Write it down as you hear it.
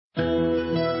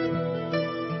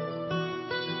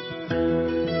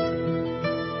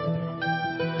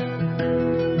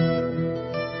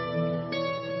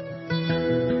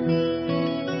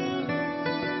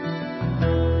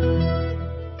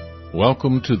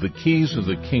Welcome to the Keys of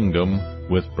the Kingdom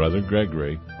with Brother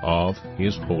Gregory of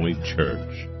His Holy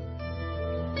Church.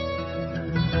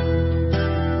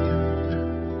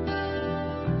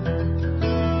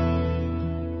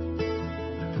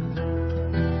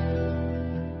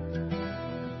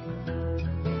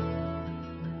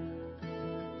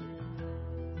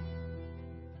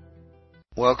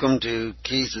 Welcome to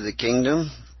Keys of the Kingdom.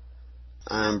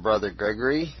 I'm Brother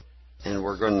Gregory, and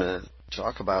we're going to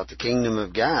talk about the Kingdom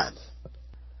of God.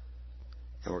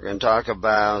 And we're going to talk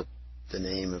about the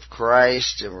name of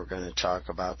Christ, and we're going to talk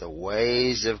about the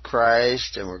ways of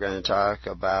Christ, and we're going to talk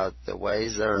about the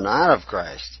ways that are not of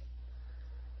Christ.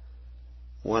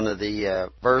 One of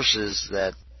the verses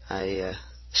that I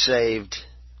saved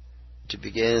to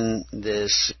begin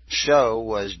this show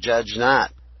was, "Judge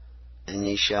not, and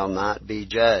ye shall not be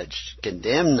judged.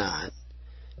 Condemn not,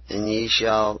 and ye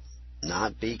shall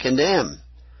not be condemned.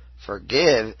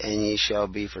 Forgive, and ye shall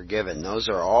be forgiven." Those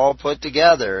are all put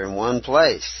together in one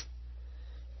place.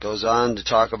 Goes on to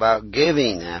talk about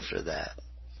giving after that.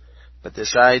 But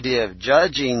this idea of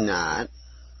judging not,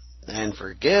 and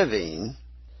forgiving,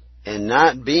 and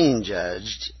not being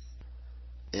judged,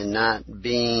 and not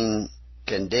being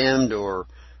condemned or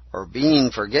being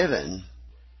forgiven,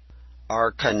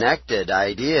 are connected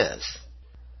ideas.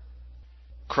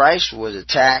 Christ was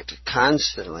attacked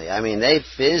constantly. I mean, they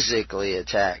physically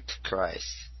attacked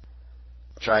Christ.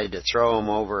 Tried to throw him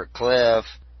over a cliff.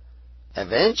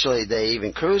 Eventually, they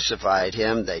even crucified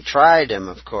him. They tried him,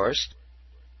 of course.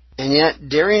 And yet,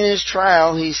 during his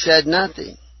trial, he said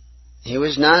nothing. He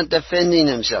was not defending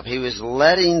himself. He was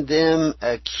letting them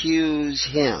accuse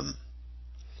him.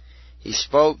 He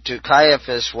spoke to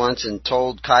Caiaphas once and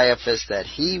told Caiaphas that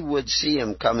he would see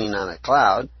him coming on a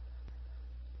cloud.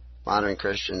 Modern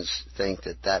Christians think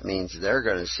that that means they're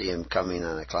going to see him coming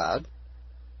on a cloud.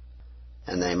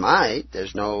 And they might.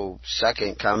 There's no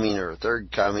second coming or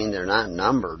third coming. They're not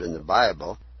numbered in the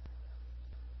Bible.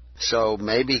 So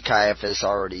maybe Caiaphas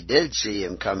already did see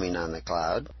him coming on the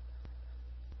cloud.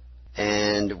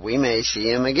 And we may see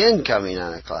him again coming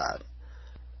on a cloud.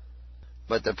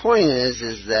 But the point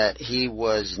is that he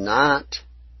was not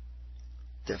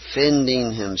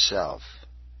defending himself.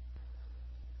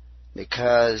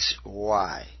 Because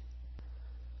why?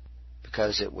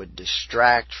 Because it would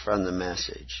distract from the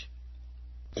message.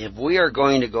 If we are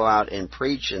going to go out and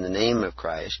preach in the name of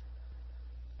Christ,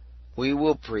 we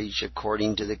will preach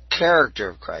according to the character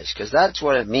of Christ, because that's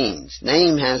what it means.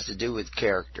 Name has to do with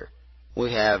character.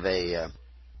 We have a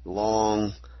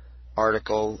long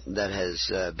article that has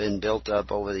been built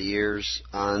up over the years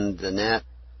on the net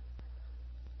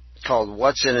called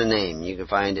 "What's in a Name?" You can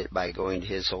find it by going to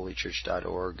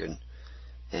hisholychurch.org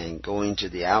and going to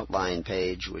the outline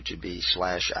page, which would be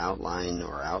 /outline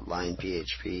or outline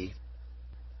PHP.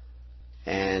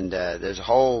 And there's a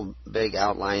whole big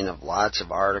outline of lots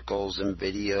of articles and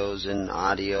videos and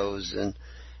audios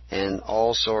and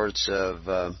all sorts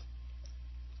of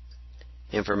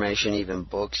information, even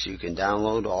books you can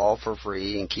download all for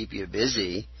free and keep you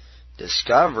busy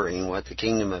discovering what the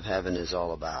kingdom of heaven is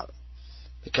all about.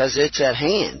 Because it's at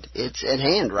hand. It's at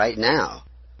hand right now.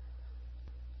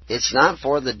 It's not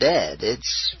for the dead.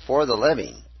 It's for the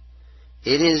living.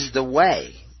 It is the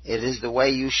way. It is the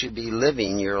way you should be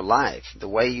living your life. The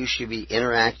way you should be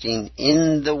interacting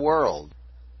in the world,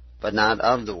 but not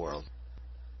of the world.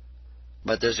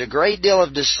 But there's a great deal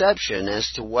of deception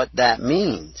as to what that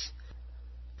means.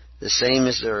 The same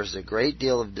as there is a great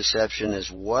deal of deception as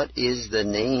what is the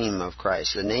name of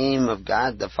Christ, the name of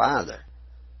God the Father.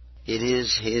 It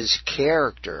is His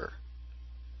character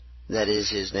that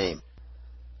is His name.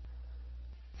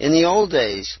 In the old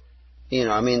days,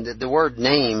 the word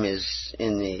name is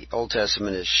in the Old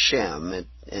Testament is Shem,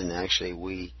 and actually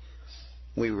we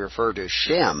refer to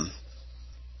Shem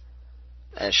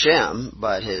as Shem,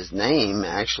 but his name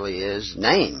actually is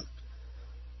name.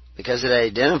 Because it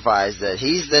identifies that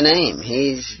he's the name,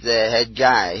 he's the head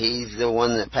guy, he's the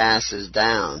one that passes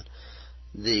down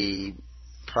the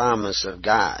promise of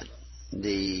God.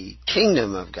 The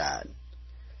kingdom of God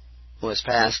was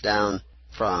passed down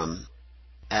from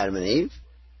Adam and Eve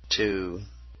to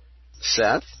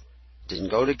Seth. Didn't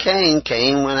go to Cain.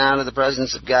 Cain went out of the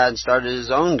presence of God and started his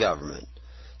own government.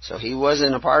 So he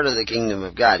wasn't a part of the kingdom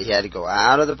of God. He had to go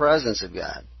out of the presence of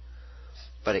God.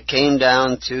 But it came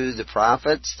down to the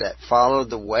prophets that followed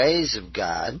the ways of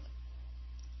God,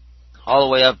 all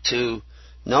the way up to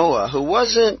Noah, who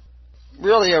wasn't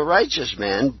really a righteous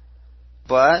man,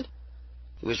 but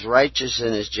he was righteous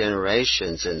in his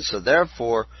generations. And so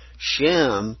therefore,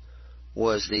 Shem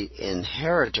was the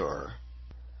inheritor,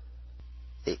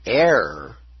 the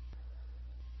heir,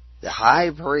 the high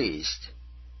priest,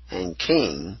 and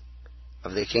king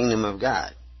of the kingdom of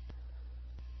God.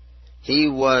 He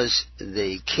was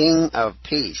the king of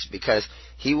peace because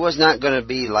he was not going to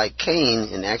be like Cain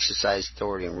and exercise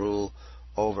authority and rule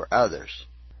over others.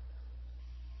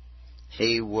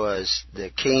 He was the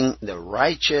king, the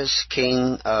righteous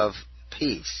king of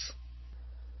peace.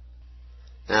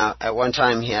 Now, at one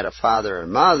time he had a father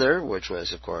and mother, which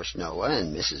was, of course, Noah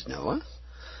and Mrs. Noah.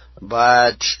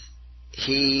 But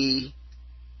he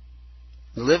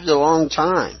lived a long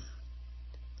time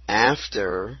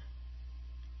after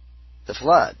the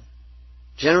flood.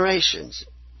 Generations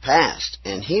passed,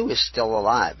 and he was still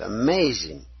alive.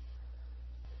 Amazing.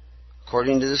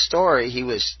 According to the story, he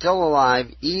was still alive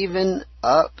even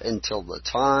up until the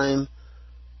time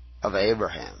of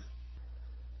Abraham.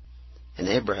 And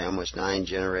Abraham was 9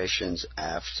 generations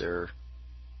after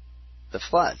the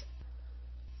flood,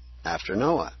 after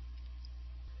Noah.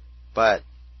 But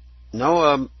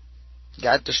Noah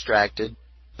got distracted,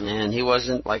 and he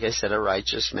wasn't, like I said, a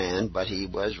righteous man, but he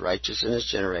was righteous in his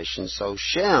generation. So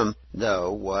Shem,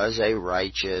 though, was a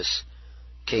righteous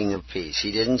king of peace.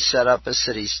 He didn't set up a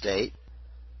city-state.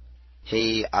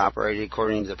 He operated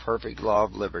according to the perfect law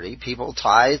of liberty. People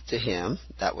tithed to him.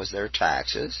 That was their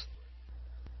taxes.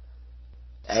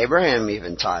 Abraham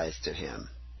even tithed to him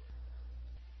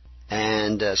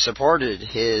and supported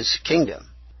his kingdom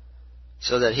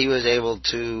so that he was able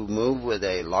to move with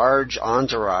a large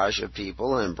entourage of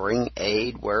people and bring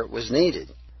aid where it was needed.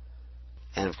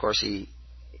 And of course,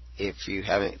 if you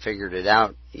haven't figured it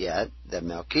out yet, that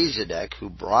Melchizedek, who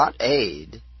brought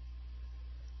aid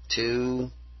to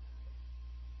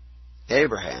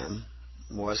Abraham,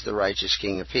 was the righteous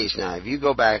king of peace. Now, if you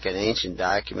go back in ancient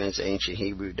documents, ancient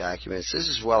Hebrew documents, this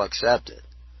is well accepted,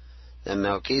 that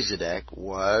Melchizedek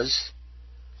was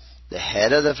the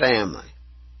head of the family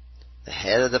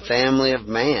of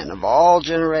man, of all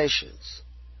generations,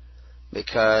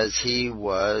 because he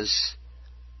was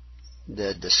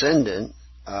the descendant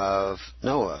of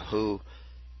Noah, who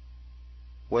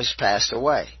was passed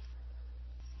away.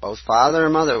 Both father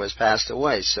and mother was passed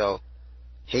away, so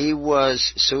he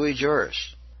was sui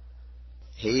juris.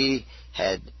 He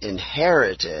had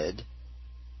inherited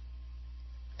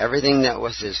everything that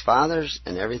was his father's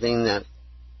and everything that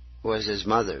was his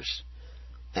mother's.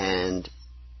 And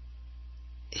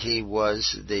he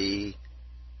was the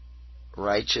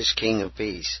righteous king of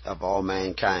peace of all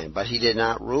mankind. But he did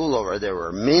not rule over. There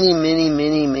were many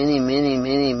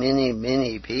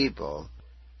people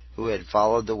who had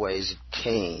followed the ways of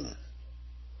Cain.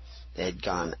 They had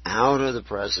gone out of the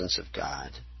presence of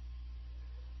God,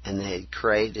 and they had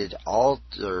created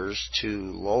altars to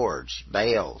lords,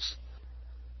 Baals,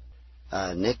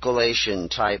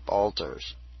 Nicolaitan-type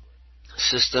altars,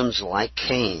 systems like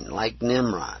Cain, like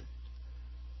Nimrod,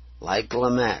 like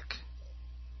Lamech.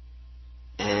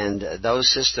 And those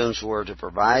systems were to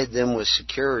provide them with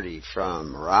security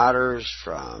from marauders,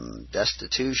 from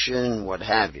destitution, what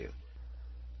have you.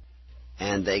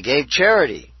 And they gave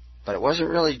charity. But it wasn't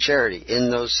really charity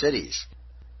in those cities.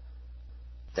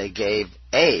 They gave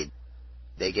aid.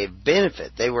 They gave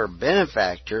benefit. They were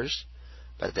benefactors,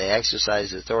 but they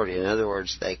exercised authority. In other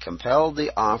words, they compelled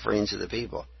the offerings of the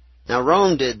people. Now,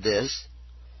 Rome did this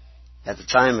at the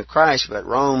time of Christ, but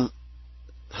Rome,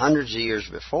 hundreds of years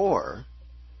before,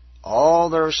 all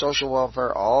their social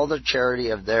welfare, all the charity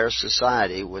of their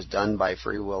society was done by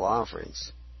free will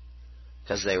offerings,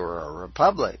 because they were a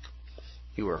republic.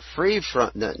 You were free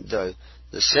from the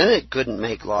Senate couldn't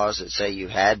make laws that say you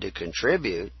had to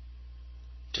contribute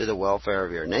to the welfare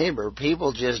of your neighbor.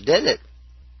 People just did it.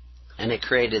 And it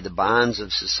created the bonds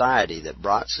of society that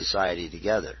brought society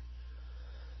together.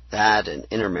 That and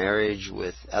intermarriage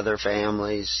with other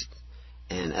families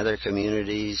and other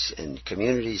communities, and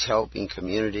communities helping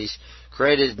communities,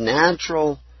 created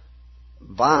natural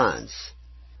bonds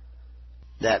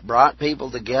that brought people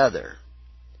together.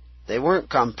 They weren't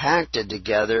compacted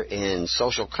together in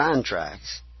social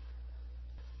contracts.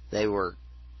 They were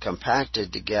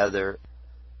compacted together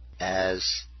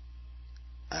as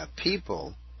a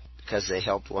people because they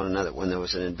helped one another. When there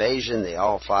was an invasion, they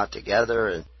all fought together,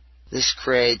 and this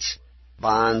creates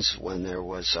bonds when there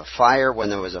was a fire, when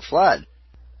there was a flood.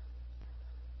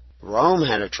 Rome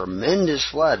had a tremendous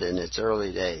flood in its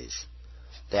early days.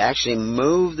 They actually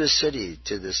moved the city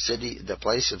to the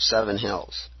place of 7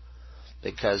 hills,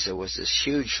 because there was this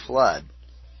huge flood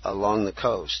along the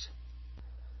coast.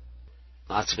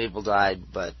 Lots of people died,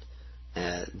 but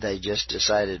they just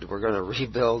decided we're going to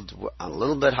rebuild on a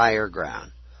little bit higher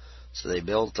ground. So they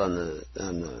built on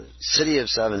the city of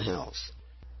 7 hills.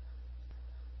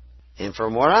 And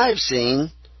from what I've seen,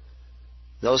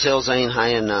 those hills ain't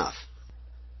high enough.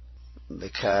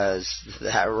 because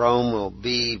that Rome will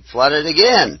be flooded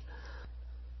again.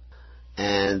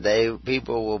 And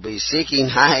people will be seeking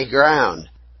high ground.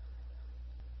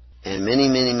 And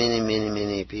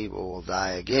many people will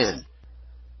die again.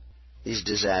 These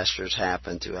disasters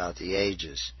happen throughout the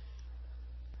ages.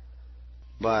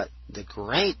 But the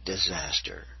great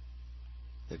disaster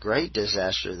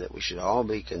that we should all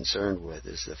be concerned with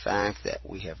is the fact that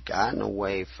we have gotten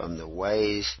away from the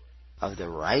ways of the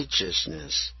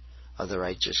righteousness of the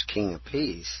righteous King of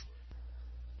Peace,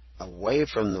 away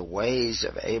from the ways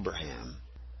of Abraham,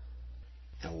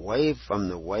 away from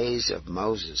the ways of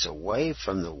Moses, away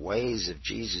from the ways of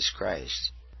Jesus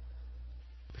Christ.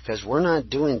 Because we're not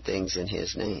doing things in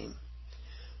His name.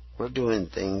 We're doing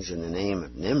things in the name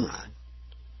of Nimrod,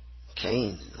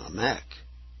 Cain, and Lamech,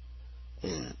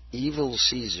 and evil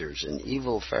Caesars and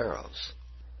evil pharaohs.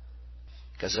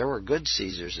 Because there were good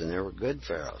Caesars and there were good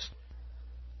pharaohs.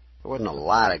 There wasn't a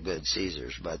lot of good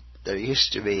Caesars, but there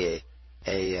used to be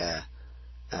a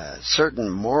certain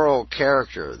moral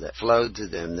character that flowed through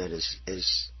them that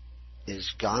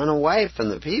is gone away from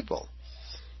the people,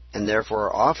 and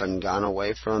therefore often gone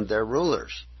away from their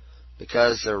rulers.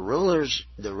 Because the rulers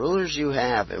you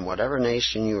have in whatever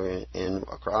nation you're in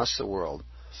across the world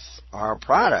are a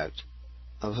product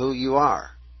of who you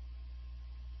are,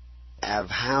 of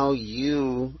how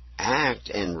you act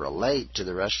and relate to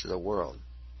the rest of the world.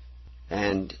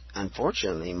 And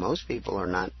unfortunately, most people are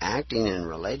not acting and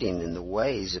relating in the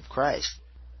ways of Christ,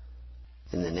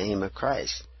 in the name of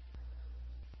Christ.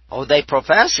 Oh, they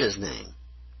profess His name.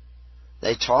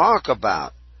 They talk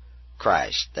about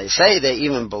Christ. They say they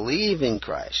even believe in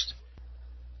Christ.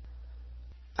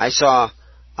 I saw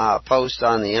a post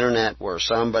on the internet where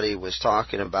somebody was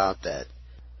talking about that.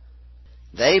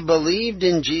 They believed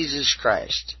in Jesus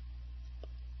Christ.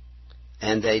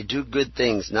 And they do good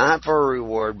things, not for a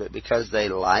reward, but because they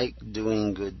like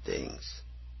doing good things.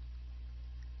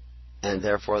 And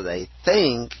therefore they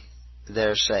think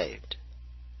they're saved.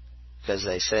 Because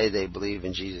they say they believe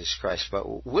in Jesus Christ.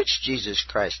 But which Jesus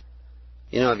Christ?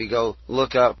 You know, if you go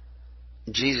look up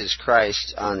Jesus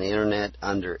Christ on the internet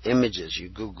under images, you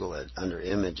Google it under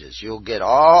images, you'll get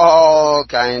all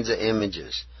kinds of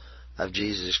images of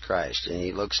Jesus Christ. And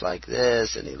He looks like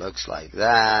this, and He looks like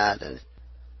that, and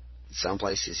in some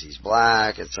places He's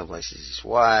black, in some places He's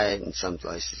white, in some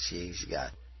places He's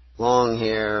got long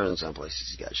hair, in some places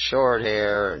He's got short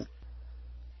hair, and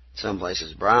some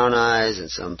places brown eyes, in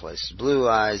some places blue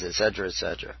eyes, etc.,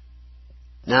 etc.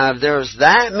 Now, if there's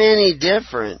that many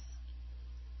different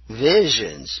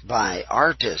visions by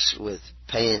artists with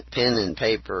pen and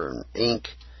paper and ink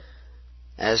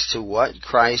as to what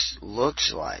Christ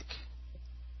looks like,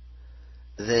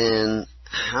 then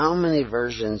how many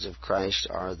versions of Christ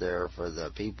are there for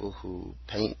the people who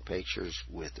paint pictures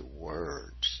with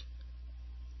words?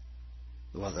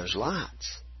 Well, there's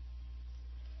lots.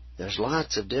 There's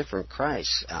lots of different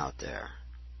Christs out there.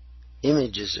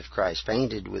 Images of Christ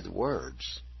painted with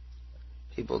words.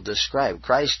 People describe,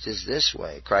 Christ is this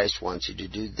way. Christ wants you to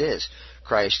do this.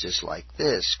 Christ is like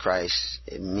this. Christ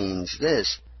means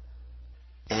this.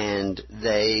 And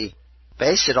they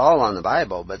base it all on the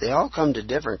Bible, but they all come to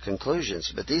different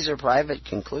conclusions. But these are private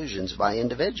conclusions by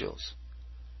individuals.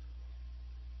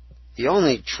 The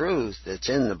only truth that's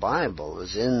in the Bible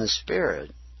is in the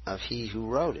spirit of He who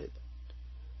wrote it,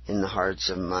 in the hearts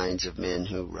and minds of men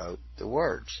who wrote the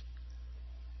words.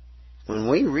 When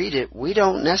we read it, we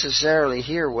don't necessarily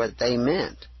hear what they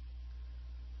meant.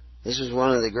 This is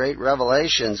one of the great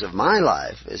revelations of my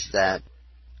life, is that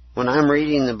when I'm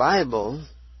reading the Bible,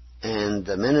 and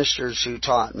the ministers who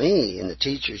taught me and the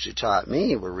teachers who taught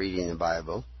me were reading the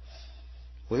Bible,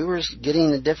 we were getting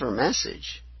a different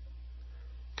message.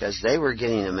 Because they were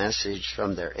getting a message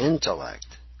from their intellect.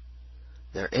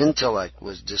 Their intellect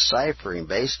was deciphering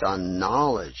based on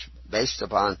knowledge, based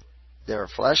upon their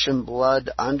flesh and blood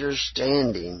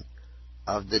understanding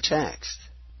of the text,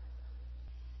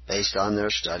 based on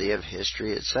their study of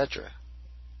history, etc.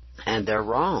 And they're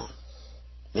wrong.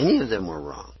 Many of them were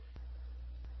wrong.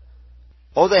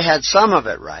 Oh, they had some of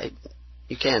it right.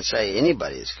 You can't say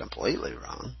anybody is completely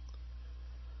wrong.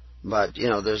 But,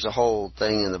 there's a whole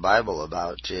thing in the Bible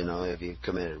about, if you've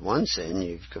committed one sin,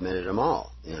 you've committed them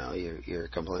all. You're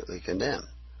completely condemned.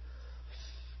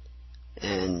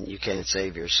 And you can't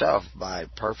save yourself by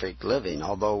perfect living,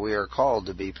 although we are called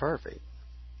to be perfect.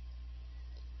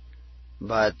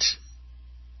 But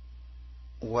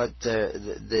what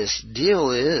this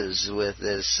deal is with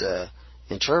this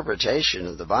interpretation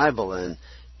of the Bible and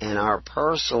our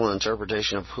personal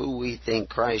interpretation of who we think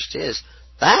Christ is,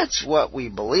 that's what we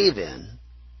believe in.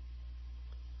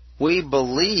 We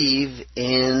believe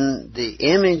in the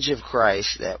image of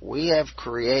Christ that we have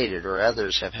created or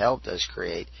others have helped us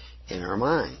create in our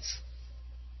minds.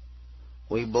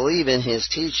 We believe in His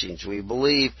teachings. We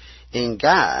believe in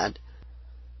God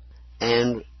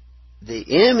and the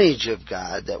image of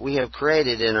God that we have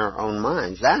created in our own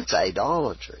minds. That's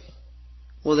idolatry.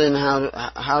 Well, then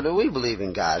how do we believe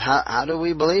in God? How do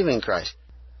we believe in Christ?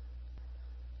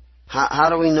 How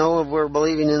do we know if we're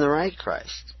believing in the right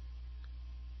Christ?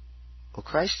 Well,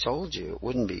 Christ told you it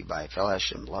wouldn't be by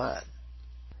flesh and blood.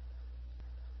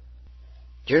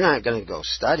 You're not going to go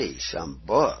study some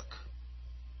book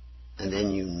and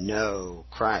then you know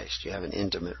Christ. You have an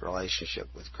intimate relationship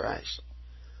with Christ.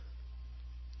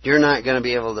 You're not going to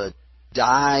be able to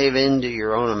dive into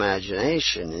your own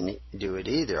imagination and do it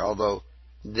either. Although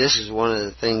this is one of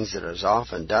the things that is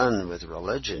often done with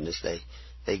religion is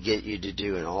they get you to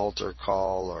do an altar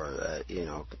call or,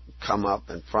 come up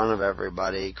in front of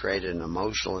everybody, create an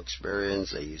emotional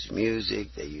experience. They use music,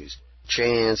 they use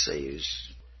chants, they use,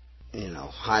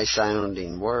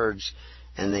 high-sounding words,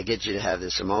 and they get you to have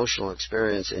this emotional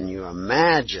experience, and you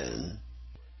imagine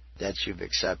that you've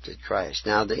accepted Christ.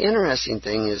 Now, the interesting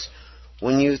thing is,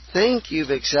 when you think you've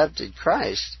accepted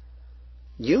Christ,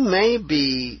 you may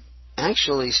be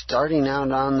actually starting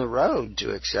out on the road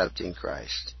to accepting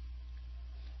Christ.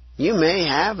 You may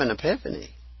have an epiphany,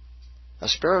 a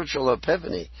spiritual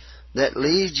epiphany that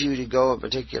leads you to go a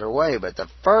particular way. But the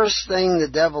first thing the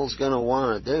devil's going to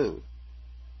want to do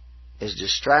is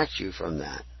distract you from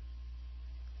that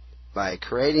by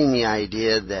creating the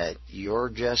idea that you're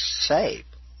just saved.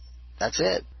 That's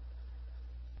it.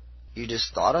 You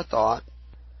just thought a thought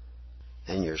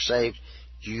and you're saved.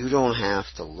 You don't have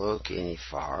to look any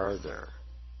farther.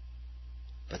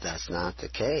 But that's not the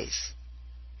case.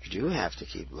 You do have to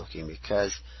keep looking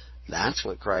because that's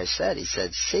what Christ said. He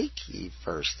said, "Seek ye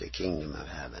first the kingdom of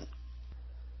heaven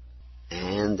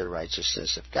and the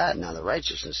righteousness of God." Now, the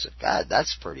righteousness of God,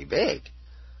 that's pretty big.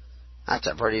 That's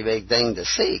a pretty big thing to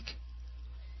seek.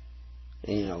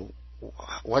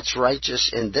 What's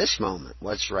righteous in this moment?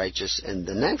 What's righteous in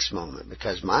the next moment?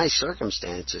 Because my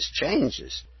circumstances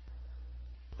changes.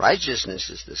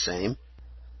 Righteousness is the same,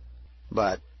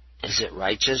 but is it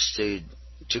righteous to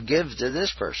give to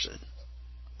this person?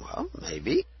 Well,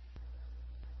 maybe.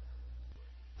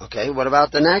 Okay, what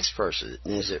about the next person?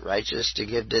 Is it righteous to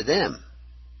give to them?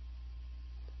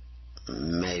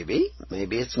 Maybe.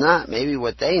 Maybe it's not. Maybe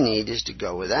what they need is to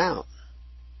go without.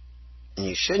 And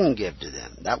you shouldn't give to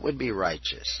them. That would be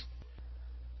righteous.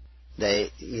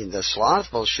 The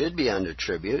slothful should be under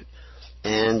tribute,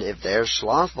 and if they're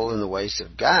slothful in the ways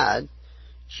of God,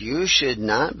 you should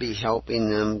not be helping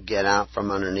them get out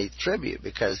from underneath tribute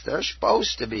because they're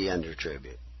supposed to be under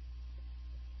tribute.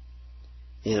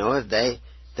 If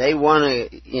they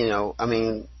want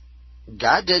to,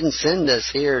 God didn't send us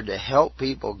here to help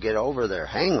people get over their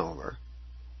hangover.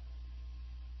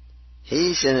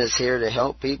 He sent us here to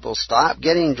help people stop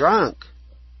getting drunk.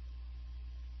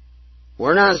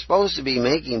 We're not supposed to be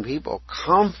making people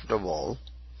comfortable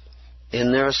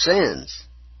in their sins.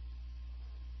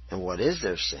 And what is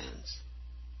their sins?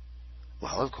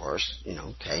 Well, of course,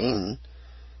 Cain,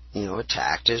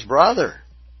 attacked his brother.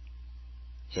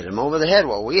 Hit him over the head.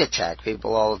 Well, we attack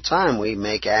people all the time. We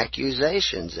make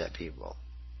accusations at people.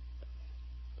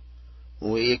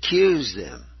 We accuse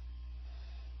them.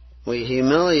 We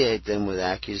humiliate them with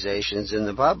accusations in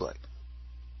the public.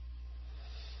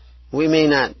 We may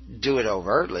not do it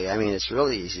overtly. It's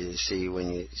really easy to see when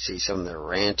you see some of the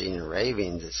ranting and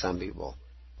raving that some people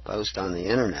post on the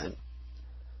internet.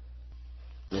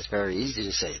 It's very easy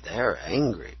to say they're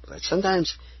angry, but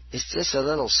sometimes it's just a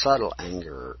little subtle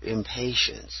anger or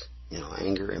impatience.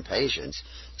 Anger, impatience.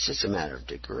 It's just a matter of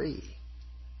degree.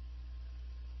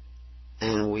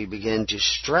 And we begin to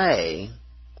stray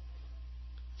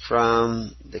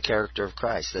from the character of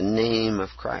Christ, the name of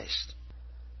Christ.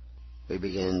 We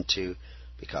begin to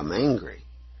become angry.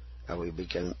 Or we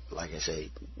become, like I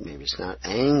say, maybe it's not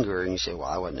anger, and you say, well,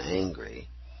 I wasn't angry.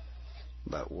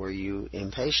 But were you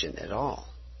impatient at all?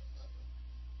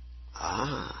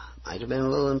 Might have been a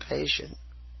little impatient.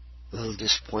 A little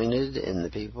disappointed in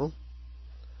the people.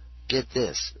 Get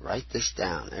this. Write this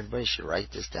down. Everybody should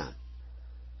write this down.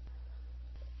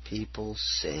 People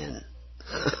sin.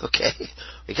 Okay?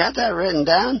 We got that written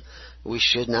down? We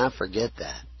should not forget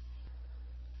that.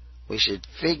 We should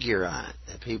figure on it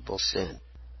that people sin.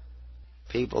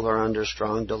 People are under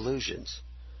strong delusions.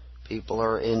 People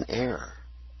are in error.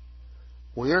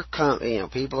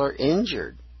 People are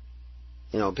injured.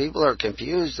 People are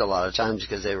confused a lot of times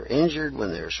because they were injured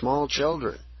when they were small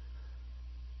children.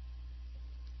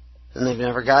 And they've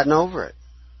never gotten over it.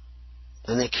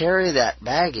 And they carry that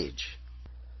baggage.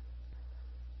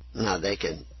 Now, they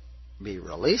can be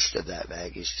released of that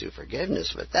baggage through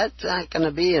forgiveness, but that's not going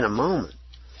to be in a moment.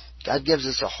 God gives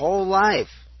us a whole life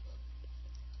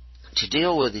to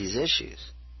deal with these issues.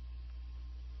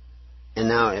 And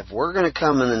now, if we're going to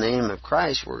come in the name of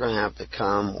Christ, we're going to have to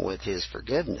come with His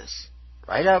forgiveness.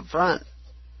 Right up front.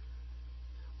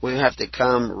 We have to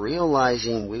come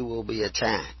realizing we will be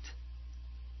attacked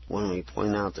when we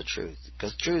point out the truth.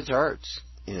 Because truth hurts.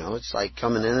 You know, it's like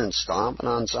coming in and stomping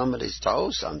on somebody's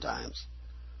toes sometimes.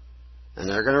 And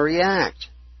they're going to react.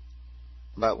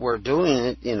 But we're doing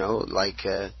it, you know, like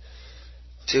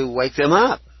to wake them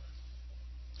up.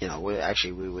 You know,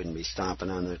 we wouldn't be stomping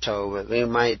on their toe, but we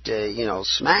might,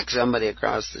 smack somebody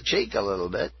across the cheek a little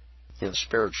bit,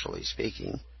 spiritually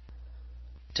speaking,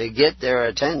 to get their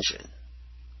attention.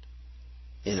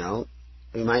 You know,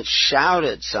 we might shout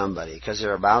at somebody because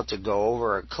they're about to go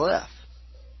over a cliff.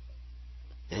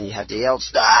 And you have to yell,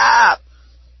 "Stop!"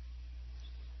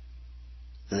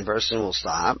 And the person will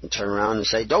stop and turn around and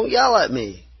say, "Don't yell at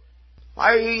me.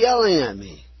 Why are you yelling at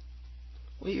me?"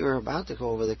 Well, you were about to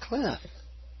go over the cliff.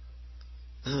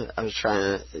 I was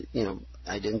trying to,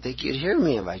 I didn't think you'd hear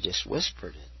me if I just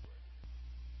whispered it.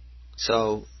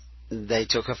 So they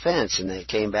took offense and they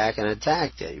came back and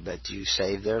attacked you, but you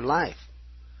saved their life.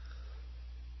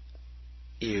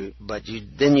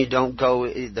 Then you don't go,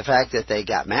 the fact that they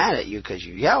got mad at you because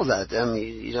you yelled at them,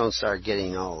 you don't start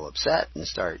getting all upset and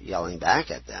start yelling back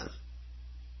at them.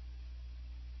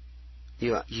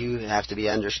 You have to be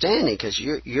understanding because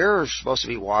you're supposed to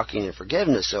be walking in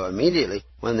forgiveness. So immediately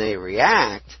when they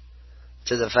react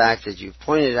to the fact that you've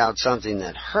pointed out something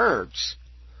that hurts,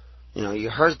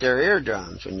 you hurt their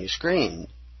eardrums when you screamed,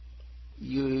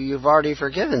 you've already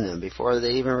forgiven them before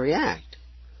they even react.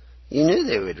 You knew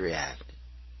they would react.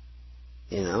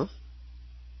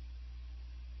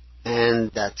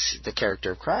 And that's the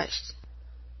character of Christ.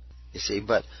 You see,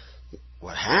 but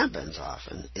what happens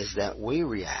often is that we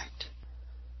react.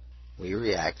 We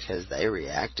react because they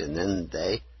react, and then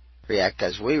they react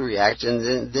because we react,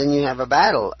 and then you have a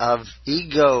battle of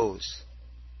egos.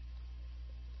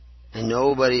 And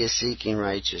nobody is seeking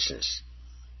righteousness.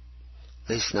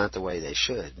 At least not the way they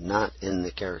should. Not in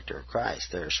the character of Christ.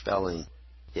 They're spelling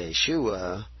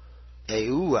Yeshua,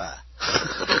 Eua.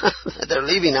 They're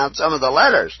leaving out some of the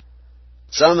letters.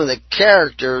 Some of the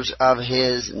characters of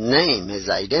His name, His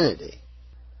identity.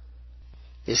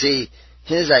 You see,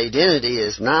 His identity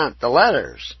is not the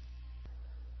letters.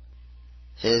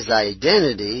 His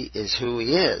identity is who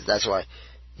He is. That's why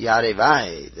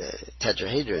Yadevai, the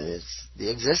tetrahedron, is the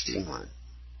existing one.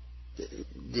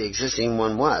 The existing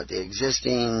one what? The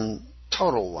existing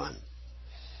total one.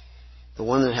 The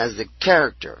one that has the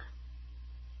character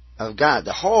of God,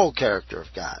 the whole character of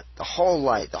God, the whole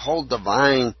light, the whole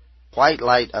divine white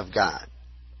light of God.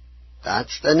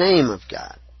 That's the name of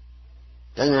God.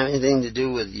 Doesn't have anything to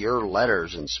do with your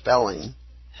letters and spelling. It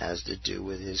has to do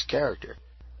with His character.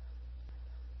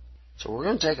 So we're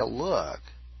going to take a look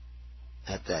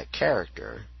at that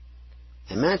character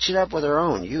and match it up with our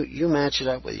own. You match it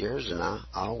up with yours, and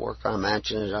I'll work on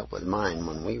matching it up with mine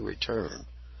when we return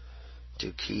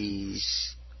to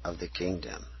Keys of the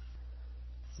Kingdom.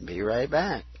 Be right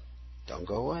back. Don't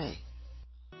go away.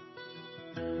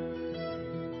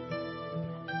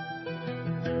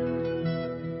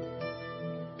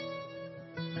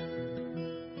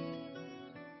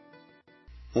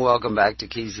 Welcome back to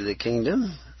Keys of the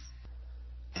Kingdom.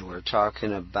 And we're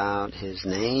talking about His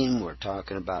name, we're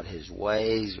talking about His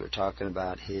ways, we're talking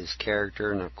about His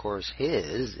character, and of course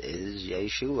His is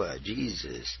Yeshua,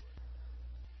 Jesus,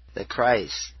 the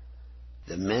Christ,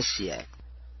 the Messiah,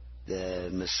 the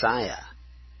Messiah,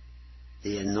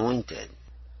 the Anointed,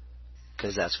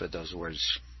 because that's what those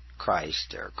words,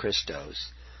 Christ or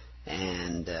Christos,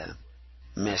 and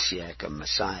Messiah or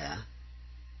Messiah,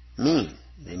 mean.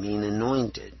 They mean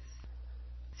anointed.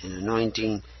 And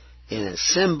anointing, in a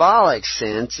symbolic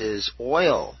sense, is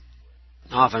oil,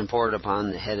 often poured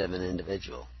upon the head of an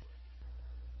individual.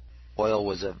 Oil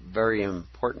was a very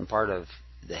important part of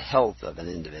the health of an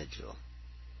individual.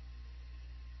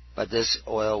 But this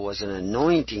oil was an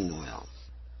anointing oil.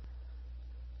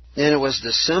 And it was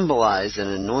to symbolize an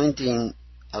anointing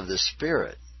of the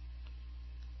Spirit.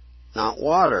 Not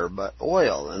water, but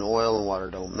oil. And oil and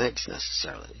water don't mix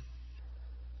necessarily.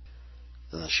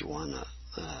 Unless you want to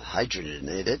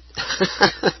hydrogenate it,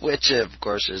 which of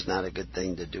course is not a good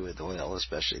thing to do with oil,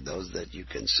 especially those that you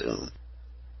consume.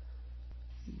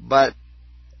 But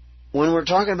when we're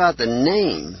talking about the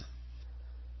name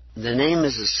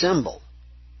is a symbol.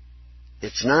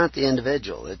 It's not the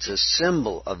individual. It's a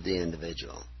symbol of the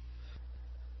individual.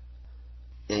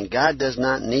 And God does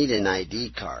not need an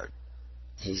ID card.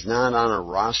 He's not on a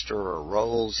roster or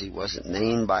rolls. He wasn't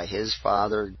named by His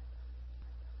Father.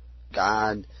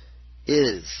 God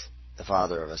is the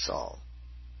Father of us all,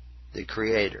 the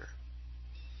Creator.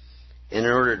 In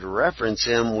order to reference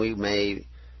Him, we may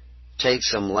take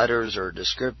some letters or a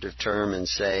descriptive term and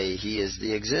say He is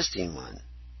the existing one.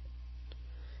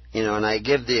 And I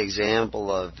give the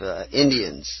example of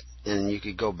Indians, and you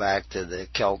could go back to the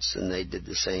Celts and they did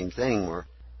the same thing, where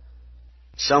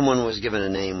someone was given a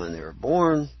name when they were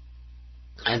born,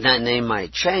 and that name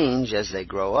might change as they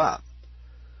grow up.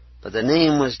 But the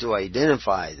name was to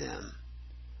identify them,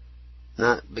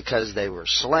 not because they were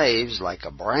slaves like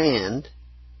a brand,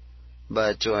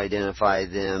 but to identify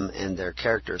them and their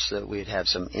character so that we'd have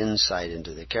some insight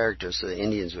into the character. So the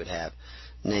Indians would have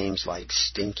names like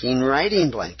Stinking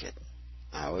Riding Blanket.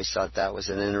 I always thought that was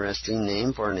an interesting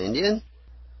name for an Indian.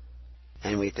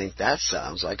 And we think that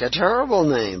sounds like a terrible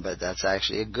name, but that's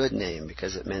actually a good name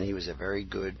because it meant he was a very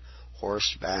good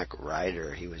horseback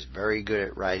rider. He was very good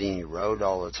at riding. He rode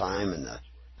all the time, and the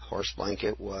horse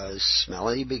blanket was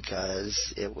smelly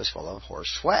because it was full of horse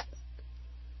sweat.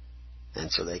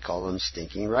 And so they call him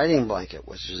Stinking Riding Blanket,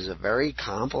 which is a very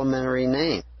complimentary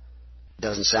name. It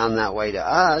doesn't sound that way to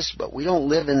us, but we don't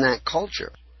live in that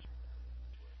culture.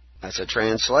 That's a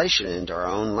translation into our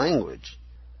own language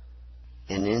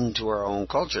and into our own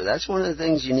culture. That's one of the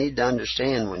things you need to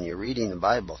understand when you're reading the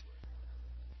Bible,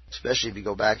 especially if you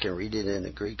go back and read it in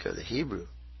the Greek or the Hebrew.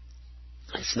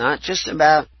 It's not just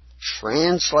about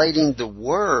translating the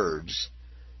words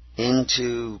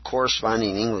into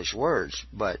corresponding English words,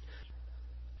 but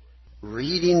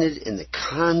reading it in the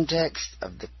context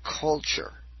of the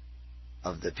culture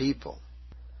of the people.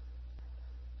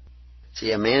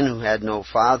 See, a man who had no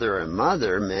father and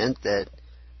mother meant that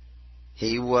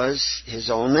he was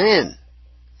his own man.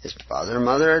 His father and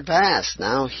mother had passed.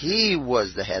 Now he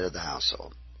was the head of the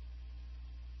household.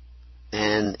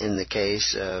 And in the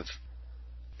case of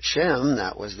Shem,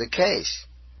 that was the case.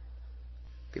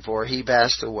 Before he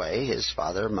passed away, his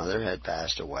father and mother had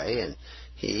passed away, and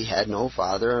he had no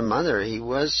father and mother. He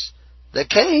was the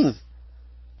king.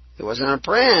 He wasn't a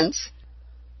prince.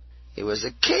 He was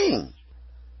a king.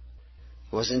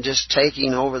 He wasn't just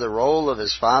taking over the role of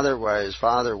his father while his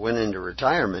father went into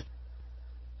retirement.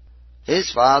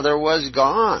 His father was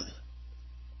gone.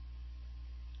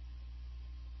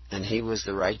 And he was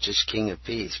the righteous king of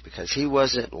peace because he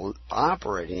wasn't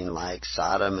operating like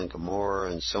Sodom and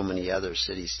Gomorrah and so many other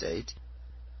city-states.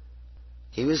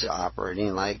 He was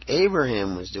operating like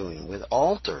Abraham was doing, with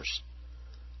altars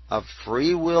of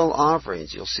free will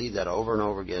offerings. You'll see that over and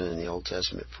over again in the Old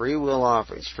Testament. Free will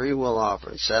offerings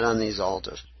set on these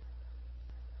altars.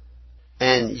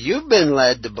 And you've been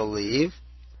led to believe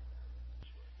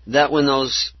that when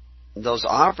those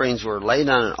offerings were laid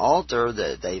on an altar,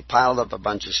 that they piled up a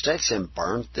bunch of sticks and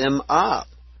burnt them up.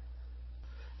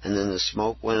 And then the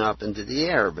smoke went up into the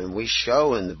air. And we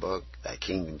show in the book that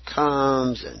Kingdom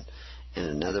Comes, and in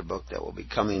another book that will be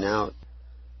coming out,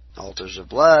 Altars of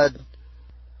Blood,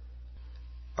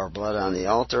 or Blood on the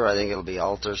Altar. I think it'll be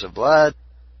Altars of Blood.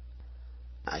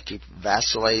 I keep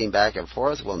vacillating back and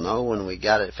forth. We'll know when we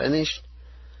got it finished.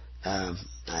 I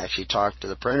actually talked to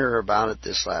the printer about it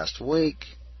this last week,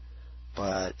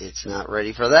 but it's not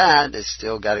ready for that. It's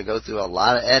still got to go through a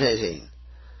lot of editing.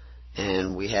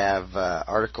 And we have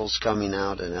articles coming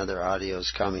out and other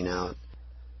audios coming out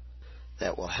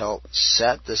that will help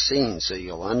set the scene so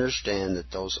you'll understand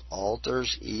that those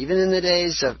altars, even in the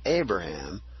days of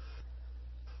Abraham,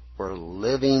 were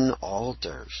living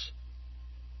altars.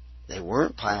 They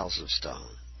weren't piles of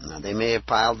stone. Now, they may have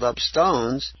piled up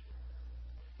stones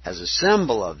as a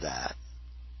symbol of that,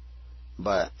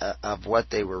 but of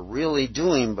what they were really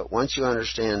doing. But once you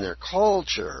understand their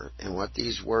culture and what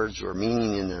these words were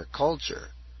meaning in their culture,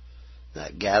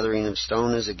 that gathering of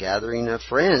stone is a gathering of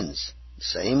friends.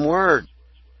 Same word.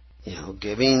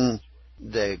 Giving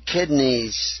the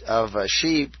kidneys of a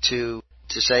sheep to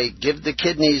say, give the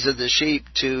kidneys of the sheep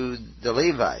to the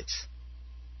Levites,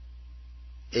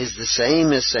 is the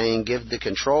same as saying, give the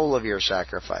control of your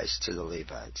sacrifice to the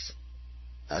Levites.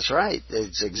 That's right.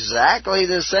 It's exactly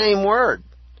the same word.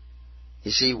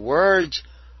 You see, words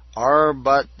are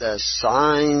but the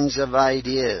signs of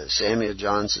ideas. Samuel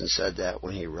Johnson said that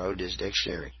when he wrote his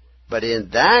dictionary. But in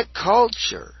that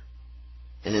culture,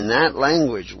 and in that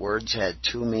language, words had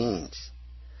two meanings.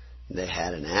 They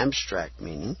had an abstract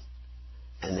meaning,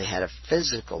 and they had a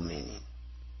physical meaning.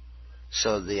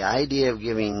 So the idea of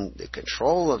giving the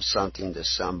control of something to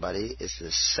somebody is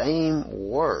the same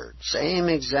word, same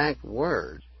exact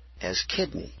word as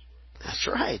kidney. That's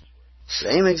right.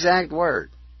 Same exact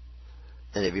word.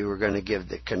 that if you were going to give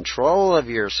the control of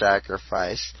your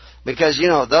sacrifice, because,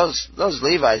 those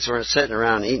Levites weren't sitting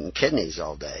around eating kidneys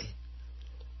all day.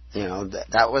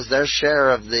 That was their share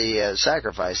of the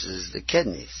sacrifices, the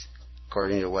kidneys,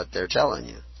 according to what they're telling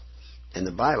you in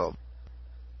the Bible.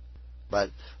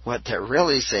 But what they're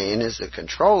really saying is the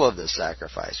control of the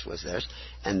sacrifice was theirs,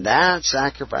 and that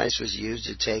sacrifice was used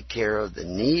to take care of the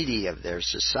needy of their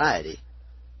society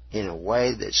in a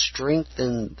way that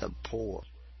strengthened the poor.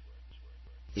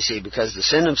 You see, because the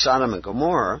sin of Sodom and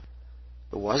Gomorrah,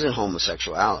 it wasn't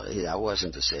homosexuality, that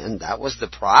wasn't the sin, that was the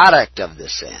product of the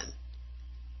sin.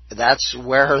 That's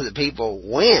where the people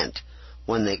went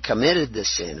when they committed the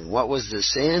sin. And what was the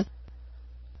sin?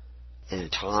 In a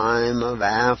time of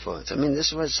affluence. This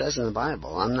is what it says in the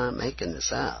Bible. I'm not making this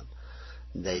up.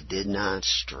 They did not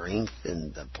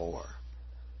strengthen the poor.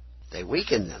 They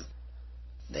weakened them.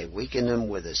 They weakened them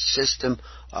with a system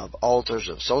of altars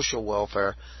of social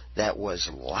welfare that was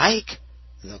like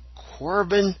the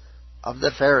Corban of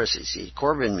the Pharisees. See,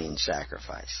 Corban means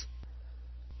sacrifice.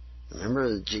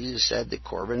 Remember that Jesus said the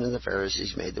Corban of the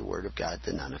Pharisees made the Word of God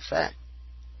to none effect.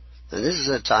 Now this is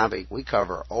a topic we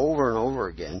cover over and over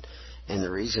again, and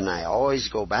the reason I always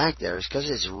go back there is because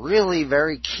it's really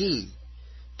very key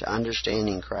to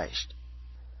understanding Christ.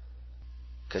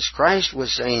 Because Christ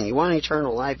was saying, you want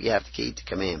eternal life, you have to keep the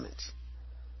commandments.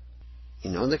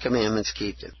 You know the commandments,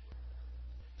 keep them.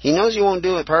 He knows you won't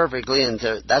do it perfectly, and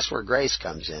that's where grace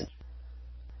comes in.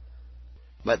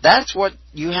 But that's what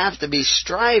you have to be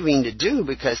striving to do,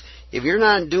 because if you're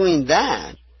not doing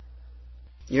that,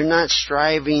 you're not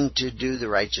striving to do the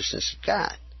righteousness of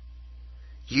God.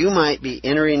 You might be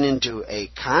entering into a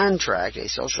contract, a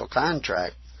social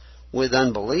contract, with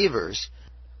unbelievers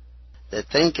that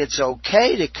think it's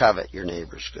okay to covet your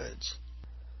neighbor's goods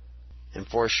and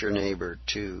force your neighbor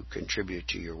to contribute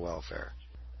to your welfare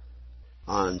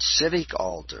on civic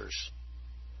altars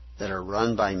that are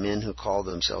run by men who call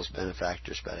themselves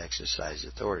benefactors but exercise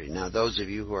authority. Now, those of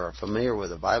you who are familiar with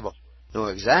the Bible know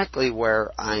exactly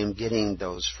where I'm getting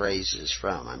those phrases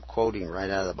from. I'm quoting right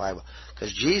out of the Bible.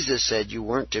 Because Jesus said you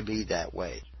weren't to be that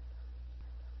way.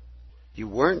 You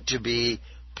weren't to be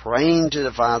praying to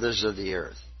the fathers of the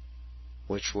earth,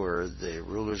 which were the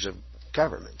rulers of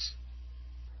governments.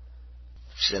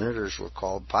 Senators were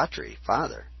called patri,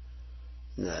 father.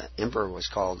 The emperor was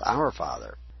called our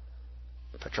father,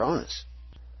 Patronus.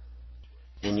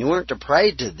 And you weren't to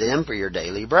pray to them for your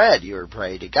daily bread. You were to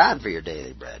pray to God for your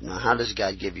daily bread. Now, how does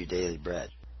God give you daily bread?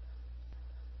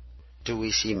 Do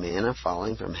we see manna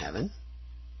falling from heaven?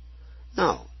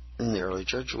 No. In the early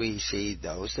church, we see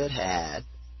those that had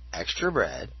extra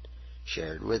bread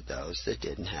shared with those that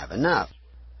didn't have enough.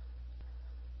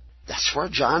 That's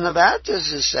what John the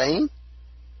Baptist is saying.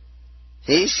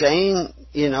 He's saying,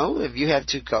 if you have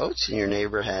 2 coats and your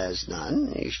neighbor has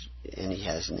none and he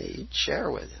has need, share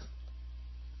with him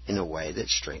in a way that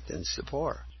strengthens the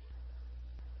poor.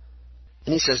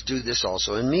 And he says, do this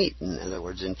also in meat, in other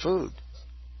words, in food.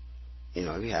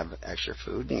 If you have extra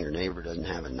food and your neighbor doesn't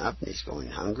have enough and he's going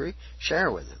hungry,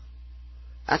 share with him.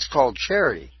 That's called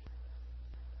charity.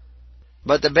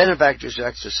 But the benefactors who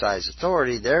exercise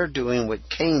authority, they're doing what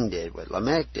Cain did, what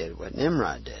Lamech did, what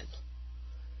Nimrod did.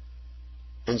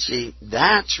 And see,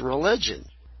 that's religion.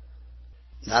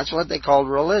 That's what they called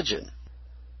religion.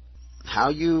 How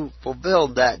you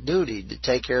fulfilled that duty to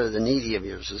take care of the needy of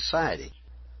your society.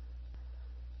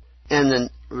 And the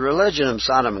religion of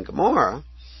Sodom and Gomorrah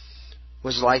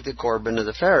was like the Corban of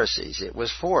the Pharisees. It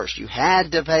was forced. You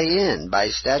had to pay in by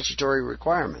statutory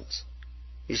requirements.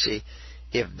 You see,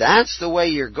 if that's the way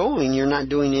you're going, you're not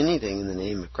doing anything in the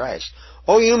name of Christ.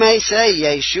 Oh, you may say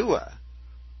Yeshua.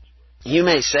 You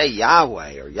may say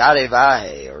Yahweh or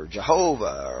Yadevah or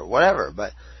Jehovah or whatever,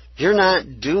 but you're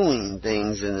not doing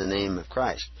things in the name of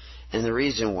Christ. And the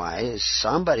reason why is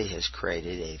somebody has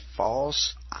created a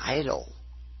false idol.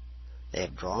 They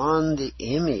have drawn the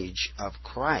image of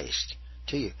Christ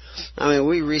to you.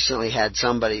 We recently had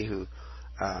somebody who,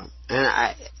 and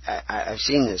I've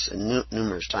seen this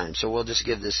numerous times, so we'll just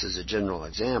give this as a general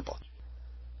example.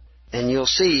 And you'll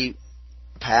see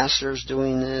pastors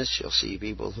doing this. You'll see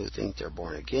people who think they're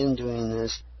born again doing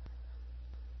this.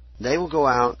 They will go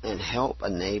out and help a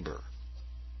neighbor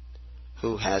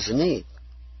who has a need.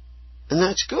 And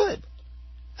that's good.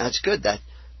 That's good.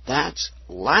 That's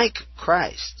like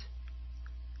Christ.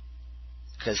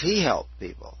 Because He helped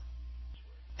people.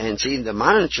 And see, the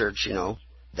modern church,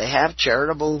 they have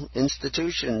charitable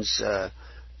institutions,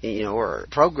 or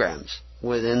programs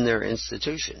within their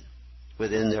institution,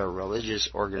 within their religious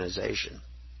organization.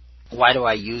 Why do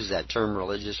I use that term,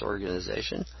 religious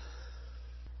organization?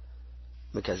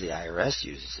 Because the IRS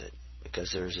uses it.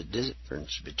 because there's a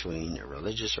difference between a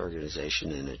religious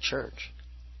organization and a church.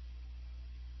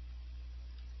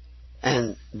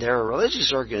 And they're a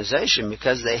religious organization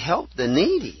because they help the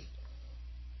needy.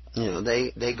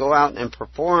 They go out and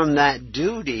perform that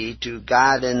duty to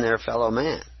God and their fellow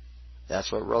man.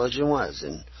 That's what religion was,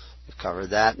 and we've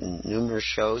covered that in numerous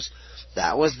shows.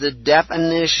 That was the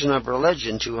definition of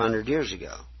religion 200 years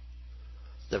ago.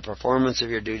 The performance of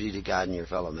your duty to God and your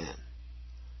fellow man.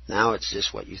 Now it's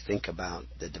just what you think about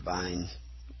the divine,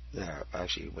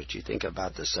 what you think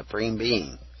about the Supreme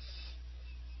Being,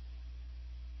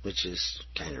 which is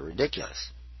kind of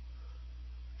ridiculous.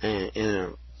 And in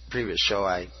a previous show,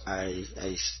 I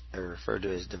referred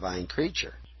to as divine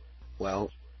creature.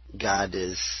 Well, God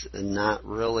is not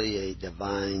really a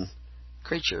divine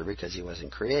creature because He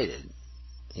wasn't created.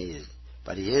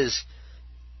 But He is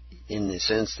in the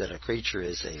sense that a creature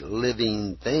is a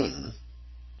living thing.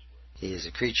 He is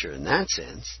a creature in that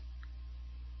sense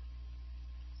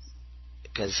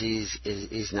because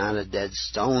He's not a dead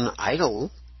stone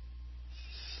idol.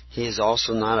 He is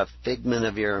also not a figment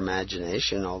of your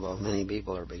imagination, although many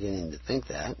people are beginning to think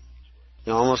that.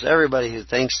 Almost everybody who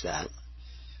thinks that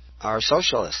are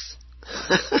socialists.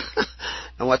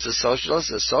 And what's a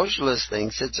socialist? A socialist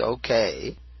thinks it's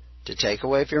okay to take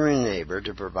away from your neighbor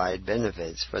to provide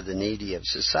benefits for the needy of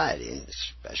society,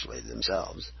 especially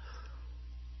themselves.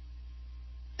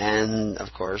 And,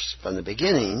 of course, from the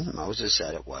beginning, Moses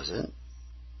said it wasn't.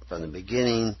 From the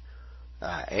beginning,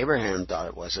 Abraham thought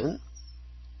it wasn't.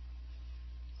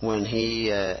 When he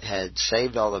had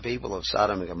saved all the people of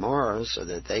Sodom and Gomorrah so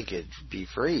that they could be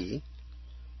free,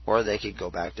 or they could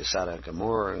go back to Sodom and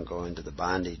Gomorrah and go into the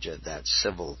bondage of that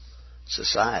civil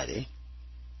society,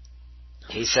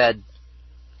 he said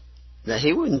that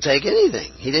he wouldn't take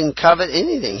anything. He didn't covet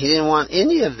anything. He didn't want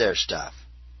any of their stuff.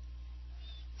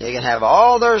 They could have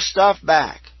all their stuff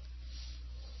back.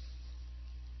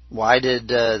 Why did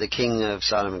the king of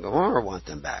Sodom and Gomorrah want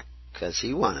them back? Because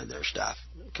he wanted their stuff.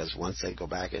 Because once they go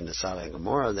back into Sodom and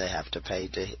Gomorrah, they have to pay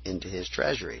into his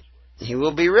treasury. He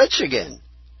will be rich again.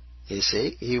 You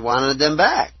see, he wanted them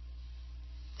back.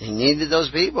 He needed those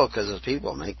people because those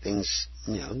people make things,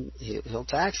 he'll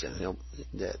tax them.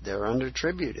 They're under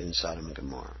tribute in Sodom and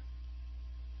Gomorrah,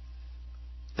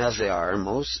 as they are in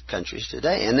most countries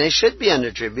today. And they should be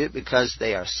under tribute because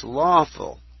they are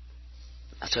slothful.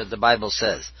 That's what the Bible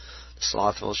says. The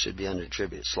slothful should be under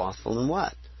tribute. Slothful in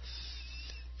what?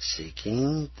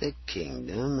 Seeking the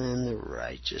kingdom and the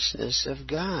righteousness of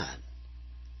God.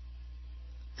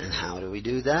 And how do we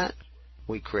do that?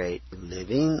 We create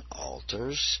living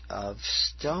altars of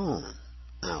stone.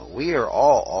 Now, we are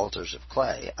all altars of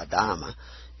clay, Adama.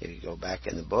 If you go back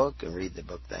in the book and read the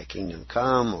book Thy Kingdom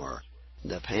Come, or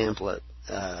the pamphlet,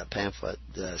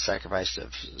 The Sacrifice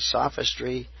of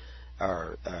Sophistry,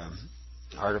 or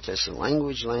Artifice and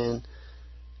Language Land,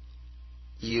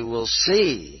 you will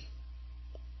see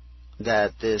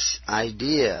that this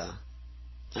idea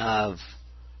of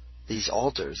these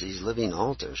altars, these living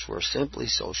altars, were simply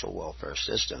social welfare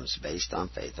systems based on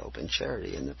faith, hope, and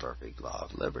charity and the perfect law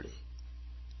of liberty.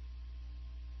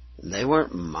 They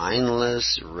weren't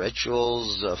mindless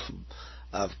rituals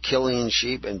of killing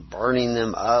sheep and burning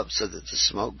them up so that the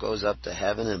smoke goes up to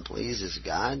heaven and pleases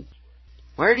God.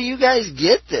 Where do you guys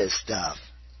get this stuff?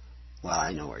 Well,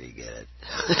 I know where you get it.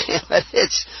 But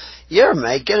you're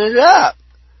making it up.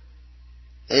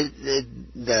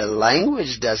 The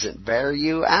language doesn't bear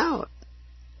you out.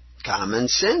 Common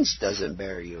sense doesn't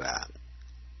bear you out.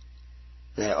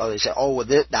 They say,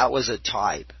 that was a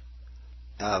type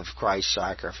of Christ's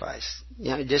sacrifice.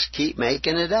 Just keep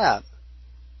making it up.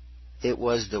 It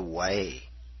was the way.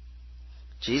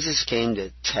 Jesus came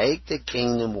to take the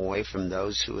kingdom away from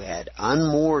those who had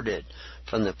unmoored it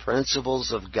from the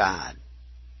principles of God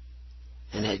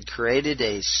and had created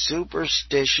a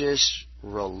superstitious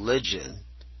religion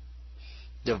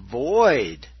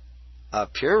devoid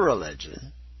of pure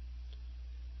religion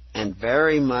and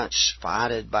very much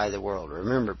spotted by the world.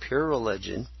 Remember, pure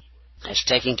religion is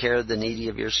taking care of the needy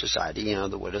of your society,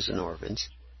 the widows and orphans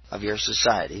of your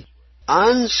society,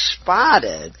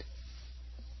 unspotted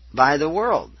by the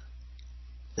world.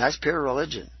 That's pure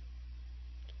religion.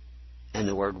 And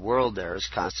the word world there is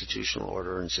constitutional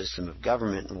order and system of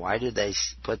government. And why did they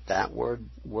put that word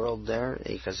world there?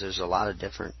 Because there's a lot of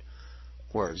different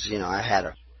words. I had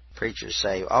a preacher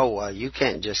say, you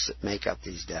can't just make up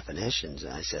these definitions.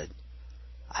 And I said,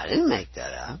 I didn't make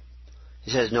that up.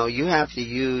 He says, no, you have to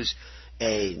use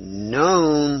a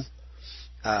known,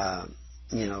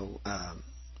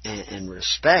 and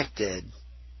respected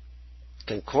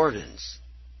concordance.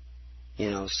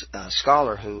 a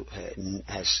scholar who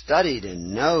has studied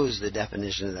and knows the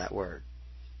definition of that word.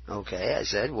 Okay, I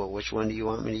said, well, which one do you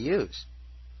want me to use?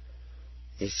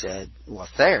 He said, well,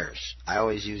 Thayer's. I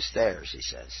always use Thayer's, he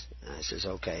says. And I says,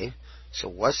 okay, so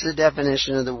what's the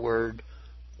definition of the word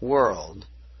world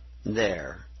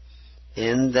there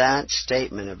in that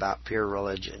statement about pure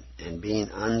religion and being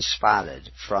unspotted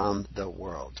from the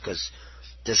world? Because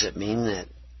does it mean that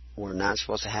we're not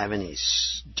supposed to have any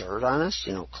dirt on us,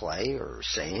 clay or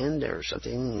sand or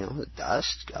something, the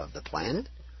dust of the planet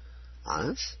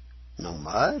on us? No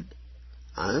mud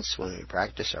on us when we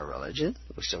practice our religion?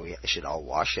 So we should all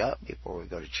wash up before we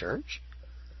go to church?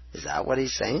 Is that what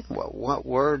he's saying? What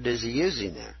word is he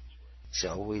using there?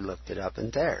 So we looked it up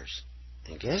in Thayer's.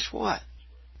 And guess what?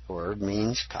 The word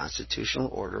means constitutional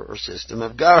order or system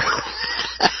of government.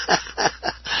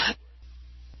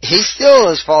 He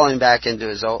still is falling back into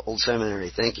his old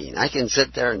seminary thinking. I can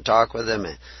sit there and talk with him,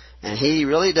 and he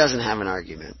really doesn't have an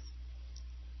argument.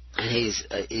 And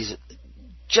he's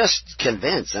just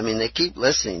convinced. I mean, they keep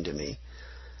listening to me.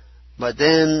 But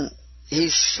then he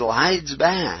slides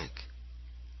back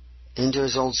into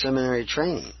his old seminary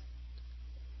training.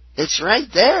 It's right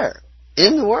there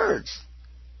in the words.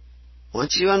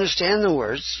 Once you understand the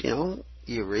words,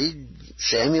 you read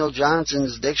Samuel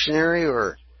Johnson's dictionary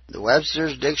or the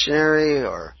Webster's dictionary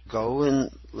or go and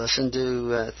listen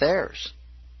to Thayer's.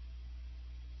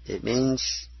 It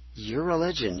means your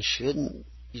religion shouldn't,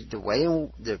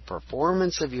 the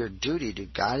performance of your duty to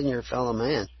God and your fellow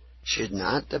man should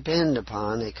not depend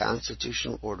upon a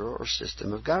constitutional order or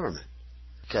system of government.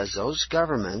 Because those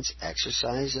governments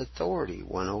exercise authority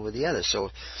one over the other. So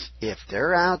if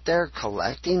they're out there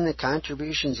collecting the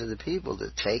contributions of the people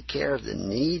to take care of the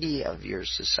needy of your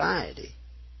society,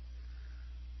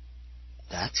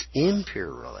 that's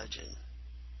impure religion.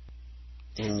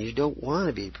 And you don't want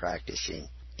to be practicing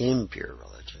impure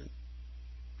religion,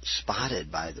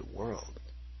 spotted by the world.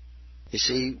 You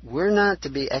see, we're not to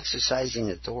be exercising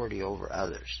authority over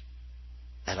others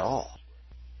at all.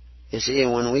 You see,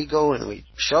 and when we go and we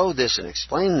show this and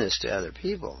explain this to other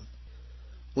people,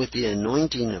 with the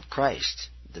anointing of Christ,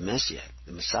 the Messiah,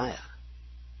 the Messiah,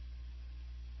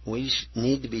 we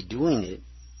need to be doing it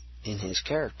in His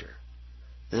character.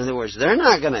 In other words, they're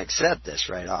not going to accept this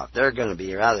right off. They're going to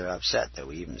be rather upset that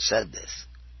we even said this.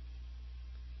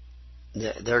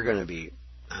 They're going to be,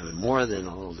 more than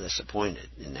a little disappointed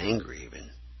and angry even.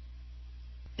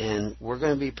 And we're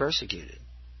going to be persecuted.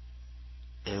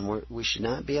 And we should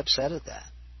not be upset at that.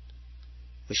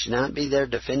 We should not be there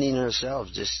defending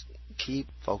ourselves. Just keep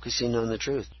focusing on the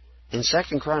truth. In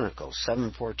 2 Chronicles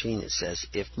 7:14 it says,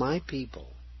 if my people,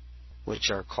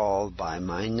 which are called by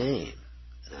my name.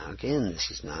 Now again, this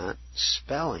is not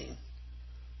spelling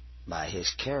by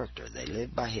His character. They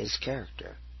live by His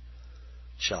character.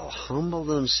 Shall humble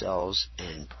themselves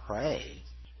and pray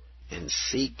and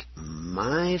seek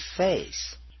my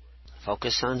face.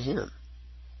 Focus on Him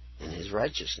and His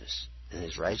righteousness and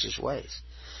His righteous ways.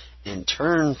 And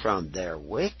turn from their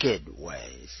wicked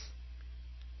ways.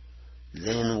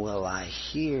 Then will I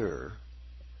hear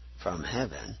from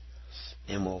heaven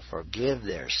and will forgive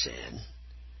their sin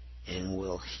and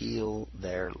will heal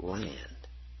their land.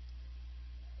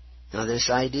 Now this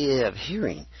idea of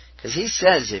hearing, because he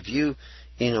says if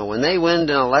when they went and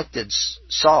elected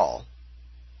Saul,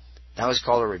 that was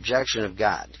called a rejection of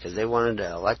God, because they wanted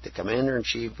to elect the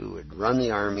commander-in-chief who would run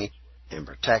the army and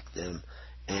protect them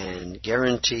and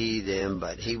guarantee them,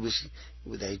 but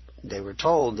they were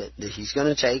told that he's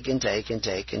going to take and take and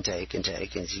take and take and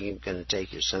take, and he's going to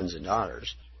take your sons and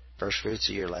daughters, first fruits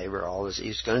of your labor, all this.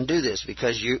 He's going to do this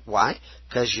because why?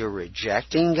 Because you're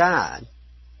rejecting God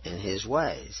and His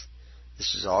ways.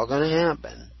 This is all going to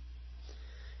happen.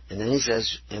 And then he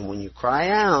says, and when you cry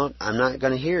out, I'm not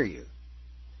going to hear you.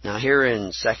 Now here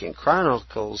in 2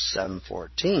 Chronicles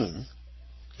 7:14,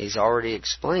 he's already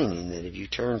explaining that if you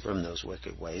turn from those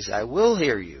wicked ways, I will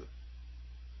hear you.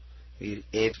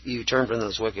 If you turn from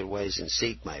those wicked ways and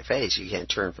seek my face, you can't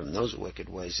turn from those wicked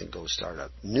ways and go start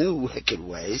up new wicked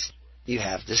ways. You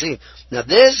have to see. Now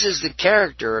this is the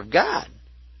character of God.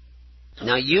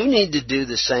 Now you need to do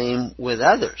the same with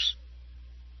others.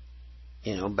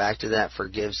 Back to that,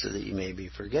 forgive so that you may be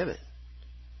forgiven.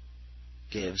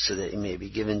 Give so that you may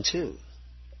be given to.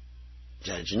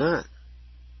 Judge not.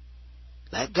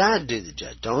 Let God do the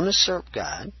judge. Don't usurp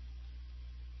God.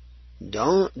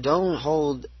 Don't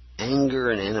hold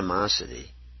anger and animosity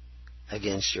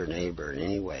against your neighbor in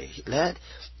any way.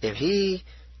 If he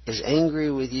is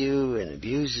angry with you and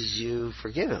abuses you,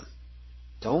 forgive him.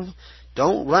 Don't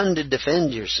run to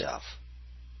defend yourself.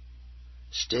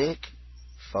 Stick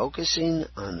focusing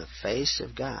on the face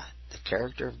of God, the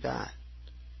character of God.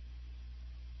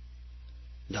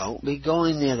 Don't be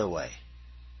going the other way.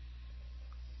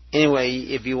 Anyway,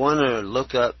 if you want to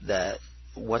look up that,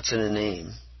 what's in a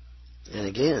name, and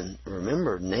again,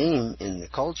 remember, name in the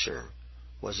culture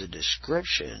was a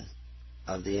description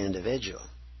of the individual.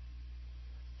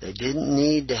 They didn't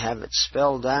need to have it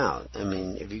spelled out. I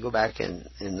mean, if you go back in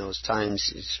those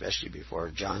times, especially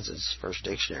before Johnson's first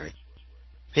dictionary,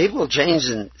 people changed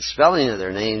the spelling of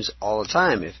their names all the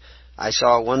time. If I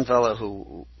saw one fellow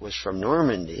who was from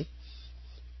Normandy,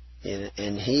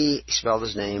 and he spelled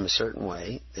his name a certain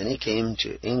way, then he came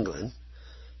to England,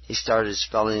 he started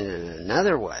spelling it in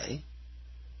another way.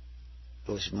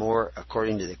 It was more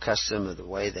according to the custom of the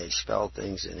way they spelled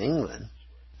things in England.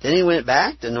 Then he went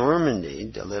back to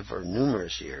Normandy to live for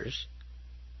numerous years,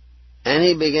 and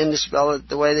he began to spell it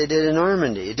the way they did in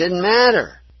Normandy. It didn't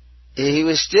matter. He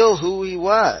was still who he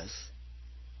was,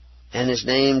 and his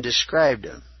name described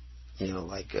him. You know,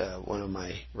 like one of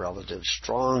my relatives,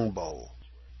 Strongbow.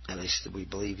 At least we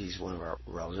believe he's one of our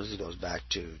relatives. It goes back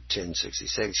to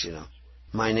 1066, you know.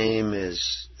 My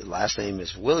last name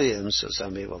is Williams, so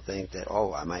some people think that,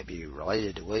 I might be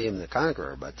related to William the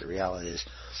Conqueror, but the reality is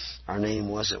our name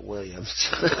wasn't Williams.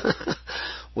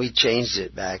 We changed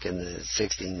it back in the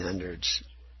 1600s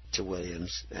to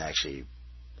Williams, actually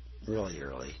really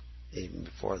early, even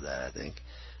before that, I think.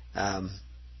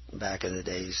 Back in the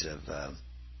days of,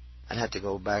 I'd have to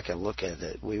go back and look at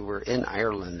it. We were in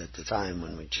Ireland at the time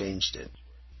when we changed it.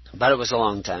 But it was a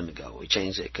long time ago. We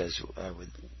changed it because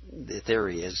the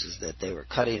theory is that they were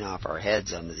cutting off our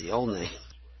heads under the old name.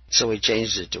 So we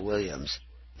changed it to Williams.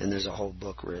 And there's a whole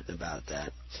book written about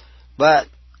that. But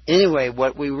anyway,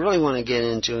 what we really want to get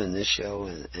into in this show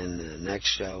and the next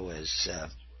show is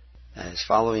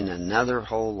following another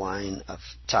whole line of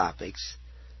topics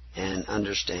and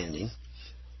understanding.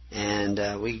 And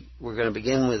we're going to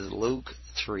begin with Luke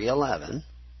 3:11.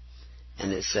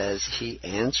 And it says, He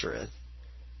answereth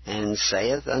and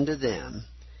saith unto them,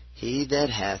 He that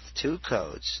hath 2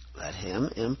 coats, let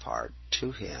him impart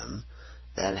to him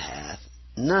that hath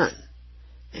none.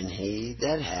 And he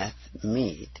that hath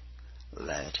meat,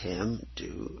 let him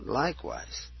do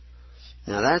likewise.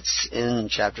 Now that's in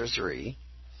chapter 3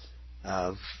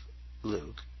 of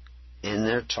Luke. And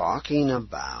they're talking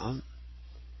about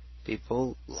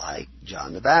people like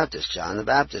John the Baptist. John the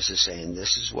Baptist is saying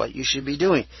this is what you should be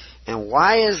doing. And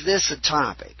why is this a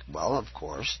topic? Well, of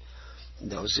course,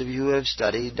 those of you who have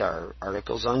studied our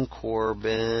articles on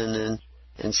Corbin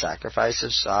and sacrifice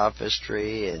of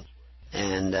sophistry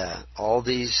and all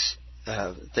these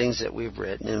things that we've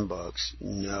written in books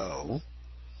know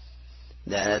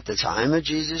that at the time of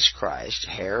Jesus Christ,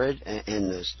 Herod, in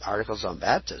the articles on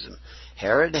baptism,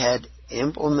 Herod had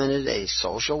implemented a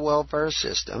social welfare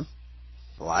system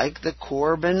like the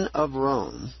Corbin of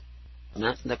Rome.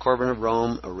 Not the Corbin of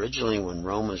Rome originally when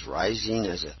Rome was rising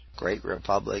as a great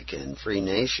republic and free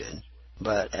nation,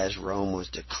 but as Rome was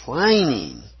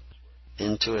declining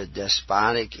into a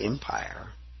despotic empire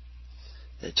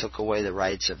that took away the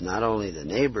rights of not only the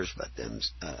neighbors but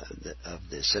of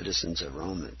the citizens of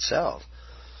Rome itself.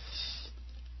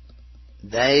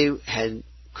 They had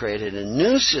created a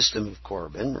new system of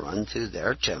Corbin run through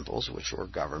their temples, which were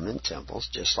government temples,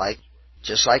 just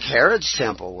like Herod's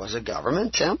temple was a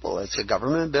government temple. It's a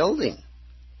government building.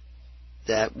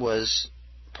 That was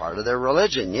part of their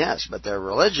religion, yes, but their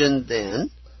religion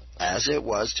then, as it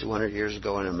was 200 years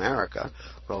ago in America,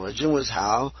 religion was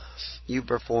how you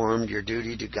performed your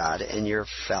duty to God and your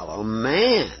fellow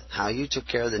man, how you took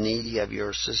care of the needy of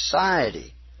your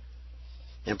society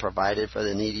and provided for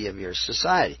the needy of your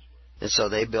society. And so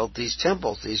they built these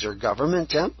temples. These are government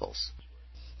temples.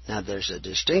 Now there's a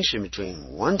distinction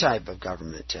between one type of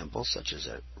government temple, such as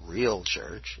a real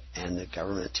church, and the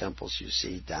government temples you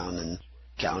see down in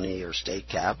county or state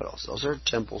capitals. Those are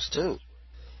temples too.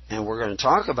 And we're going to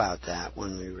talk about that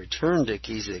when we return to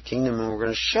Keys of the Kingdom, and we're going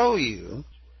to show you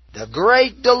the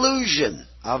great delusion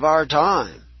of our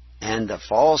time and the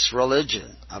false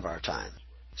religion of our time.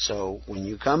 So when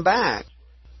you come back,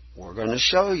 we're going to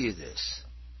show you this.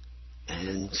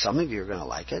 And some of you are going to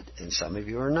like it, and some of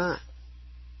you are not.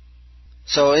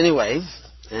 So anyway,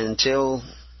 until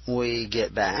we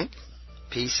get back,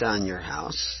 peace on your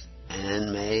house,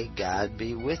 and may God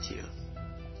be with you.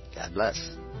 God bless.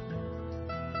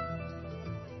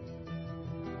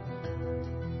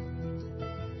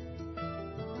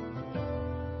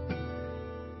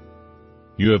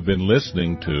 You have been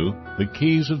listening to The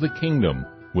Keys of the Kingdom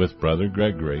with Brother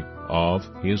Gregory of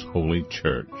His Holy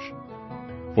Church.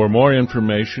 For more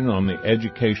information on the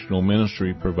educational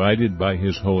ministry provided by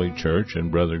His Holy Church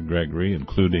and Brother Gregory,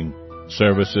 including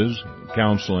services,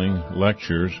 counseling,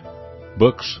 lectures,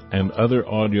 books, and other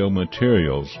audio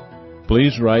materials,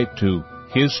 please write to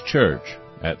His Church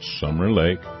at Summer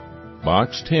Lake,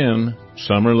 Box 10,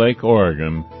 Summer Lake,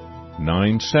 Oregon,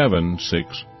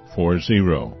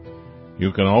 97640.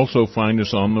 You can also find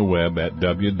us on the web at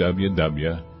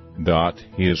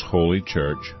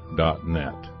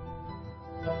www.hisholychurch.net.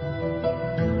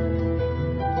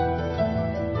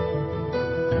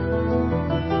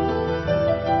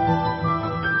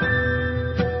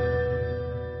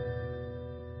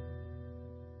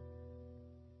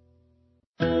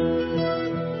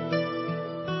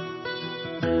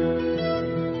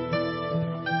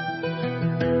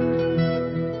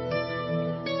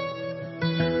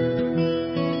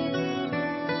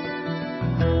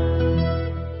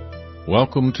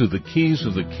 Welcome to the Keys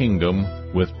of the Kingdom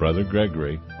with Brother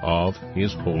Gregory of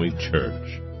His Holy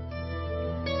Church.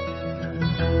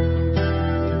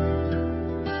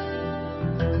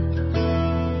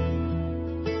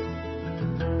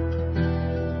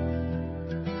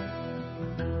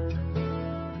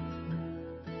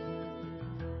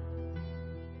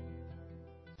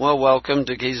 Well, welcome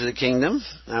to Keys of the Kingdom.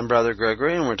 I'm Brother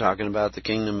Gregory, and we're talking about the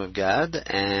Kingdom of God,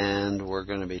 and we're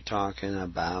going to be talking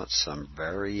about some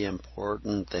very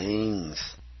important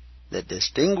things that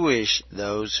distinguish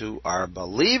those who are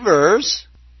believers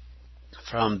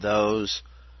from those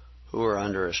who are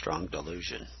under a strong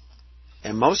delusion.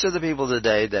 And most of the people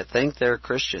today that think they're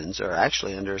Christians are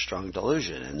actually under a strong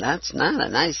delusion, and that's not a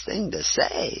nice thing to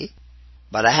say,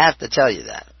 but I have to tell you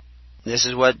that. This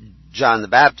is what John the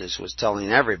Baptist was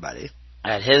telling everybody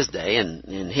at his day,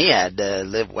 and he had to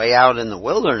live way out in the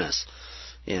wilderness.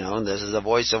 You know, this is the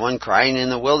voice of one crying in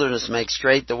the wilderness, make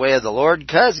straight the way of the Lord,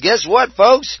 because guess what,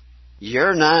 folks?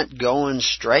 You're not going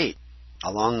straight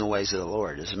along the ways of the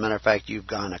Lord. As a matter of fact, you've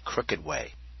gone a crooked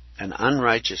way, an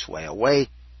unrighteous way, a way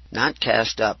not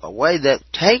cast up, a way that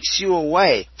takes you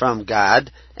away from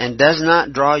God and does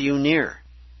not draw you near.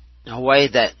 A way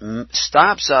that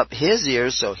stops up His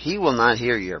ears so He will not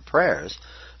hear your prayers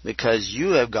because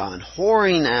you have gone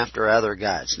whoring after other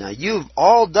gods. Now, you've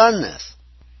all done this.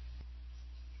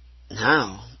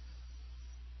 Now,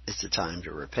 it's the time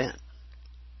to repent.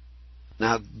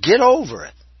 Now, get over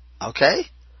it, okay?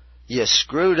 You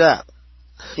screwed up.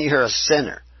 You're a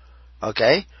sinner,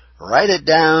 okay? Write it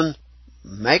down,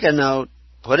 make a note,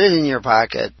 put it in your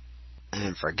pocket,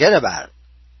 and forget about it.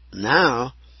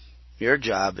 Now, your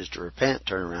job is to repent,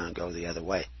 turn around, and go the other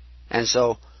way. And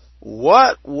so,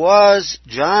 what was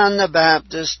John the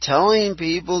Baptist telling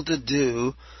people to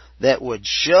do that would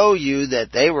show you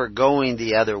that they were going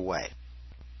the other way?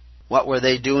 What were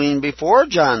they doing before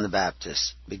John the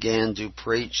Baptist began to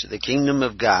preach the kingdom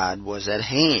of God was at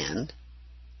hand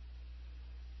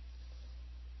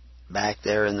back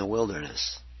there in the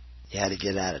wilderness? You had to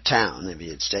get out of town. If you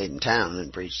had stayed in town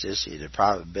and preached this, you'd have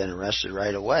probably been arrested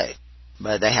right away.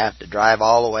 But they have to drive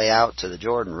all the way out to the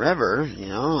Jordan River, you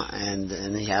know,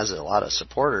 and he has a lot of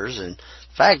supporters. And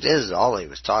the fact is, all he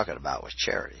was talking about was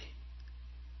charity.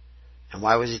 And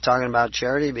why was he talking about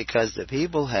charity? Because the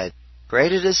people had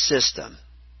created a system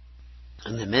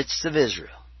in the midst of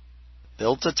Israel,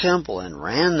 built a temple and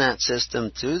ran that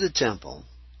system to the temple,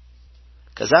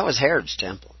 because that was Herod's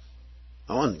temple.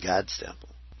 It wasn't God's temple.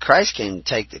 Christ came to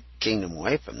take the kingdom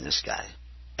away from this guy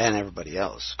and everybody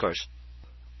else, of course.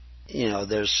 You know,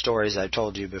 there's stories I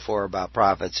told you before about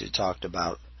prophets who talked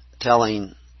about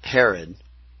telling Herod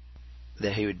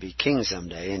that he would be king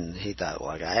someday, and he thought, well,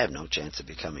 I have no chance of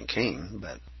becoming king,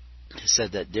 but he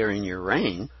said that during your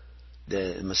reign,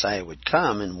 the Messiah would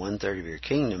come, and 1/3 of your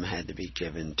kingdom had to be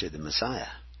given to the Messiah.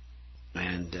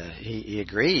 And he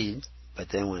agreed, but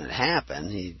then when it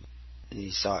happened, he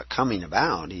saw it coming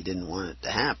about. He didn't want it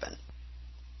to happen.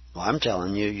 Well, I'm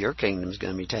telling you, your kingdom's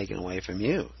going to be taken away from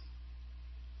you.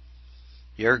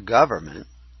 Your government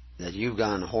that you've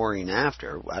gone whoring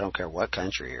after, I don't care what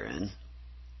country you're in,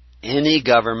 any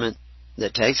government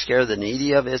that takes care of the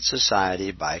needy of its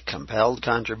society by compelled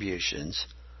contributions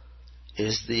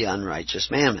is the unrighteous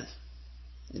mammon.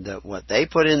 What they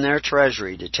put in their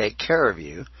treasury to take care of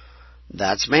you,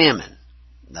 that's mammon.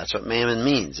 That's what mammon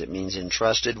means. It means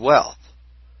entrusted wealth.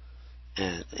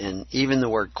 And even the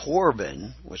word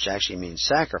korban, which actually means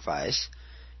sacrifice,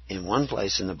 in one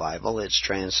place in the Bible it's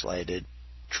translated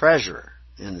treasurer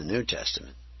in the New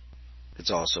Testament.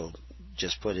 It's also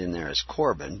just put in there as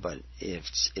korban, but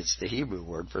it's the Hebrew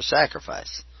word for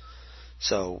sacrifice.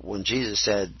 So when Jesus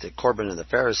said the korban of the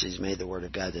Pharisees made the word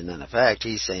of God to none effect,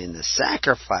 he's saying the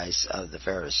sacrifice of the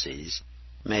Pharisees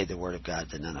made the word of God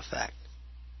to none effect.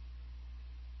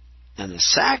 And the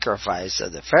sacrifice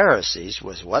of the Pharisees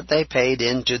was what they paid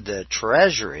into the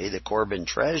treasury, the korban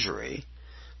treasury,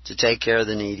 to take care of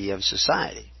the needy of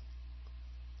society.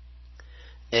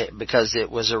 because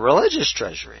it was a religious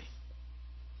treasury.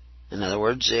 In other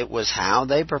words, it was how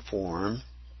they performed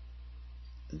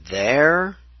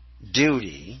their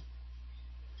duty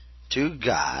to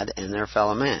God and their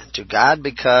fellow man. To God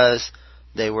because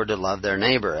they were to love their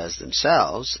neighbor as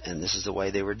themselves, and this is the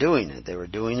way they were doing it. They were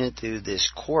doing it through this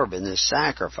korban, this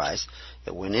sacrifice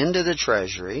that went into the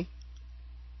treasury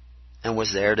and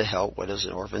was there to help widows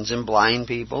and orphans and blind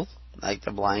people, like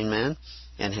the blind man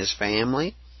and his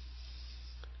family.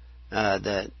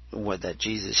 That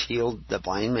Jesus healed the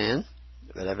blind man,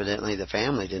 but evidently the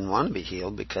family didn't want to be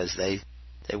healed because they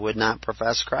would not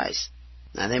profess Christ.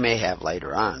 Now they may have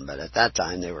later on, but at that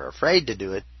time they were afraid to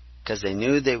do it because they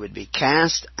knew they would be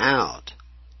cast out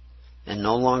and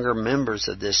no longer members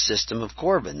of this system of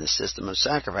korban, this system of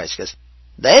sacrifice, because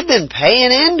they'd been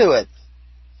paying into it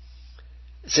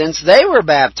since they were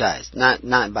baptized,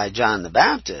 not by John the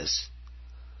Baptist.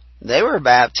 They were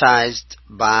baptized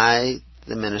by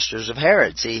the ministers of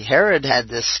Herod. See, Herod had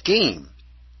this scheme.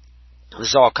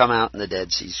 This all come out in the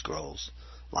Dead Sea Scrolls.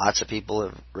 Lots of people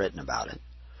have written about it.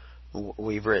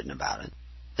 We've written about it.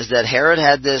 Is that Herod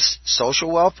had this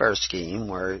social welfare scheme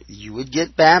where you would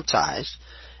get baptized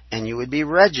and you would be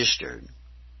registered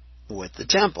with the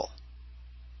temple,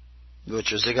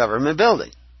 which was a government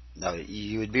building.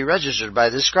 You would be registered by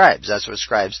the scribes. That's what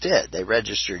scribes did. They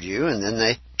registered you and then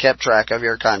they kept track of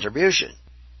your contribution.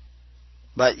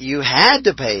 But you had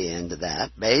to pay into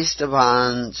that based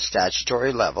upon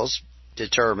statutory levels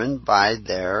determined by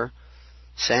their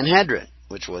Sanhedrin,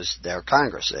 which was their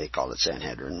Congress. They called it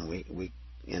Sanhedrin. We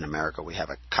in America we have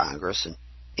a Congress. In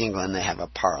England they have a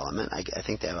Parliament. I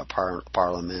think they have a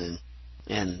Parliament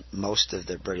in most of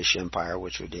the British Empire,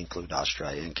 which would include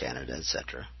Australia and Canada,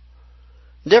 etc.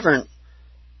 Different.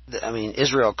 I mean,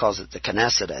 Israel calls it the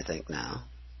Knesset, I think, now.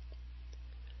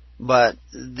 But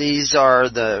these are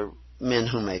the men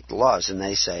who make the laws, and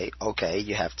they say, okay,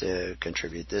 you have to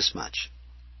contribute this much.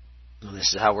 And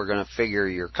this is how we're going to figure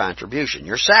your contribution,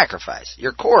 your sacrifice,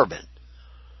 your korban.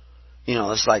 You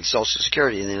know, it's like Social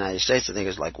Security in the United States. I think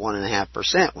it's like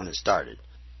 1.5% when it started.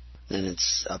 Then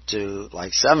it's up to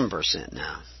like 7%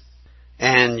 now.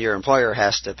 And your employer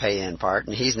has to pay in part,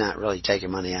 and he's not really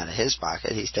taking money out of his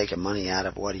pocket. He's taking money out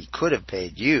of what he could have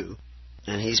paid you,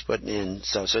 and he's putting in,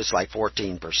 so it's like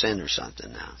 14% or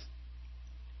something now.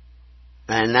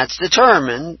 And that's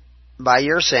determined by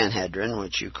your Sanhedrin,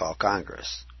 which you call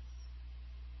Congress.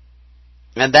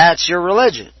 And that's your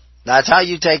religion. That's how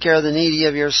you take care of the needy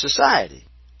of your society.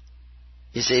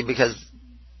 You see, because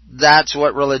that's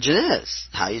what religion is.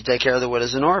 How you take care of the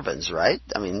widows and orphans, right?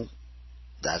 I mean,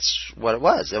 that's what it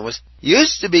was. It was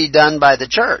used to be done by the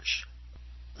church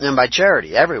and by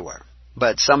charity everywhere.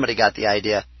 But somebody got the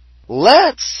idea,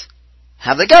 let's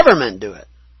have the government do it.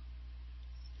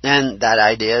 And that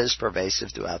idea is pervasive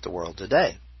throughout the world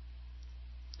today.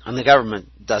 And the government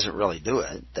doesn't really do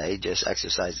it. They just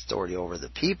exercise authority over the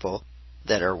people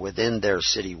that are within their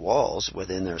city walls,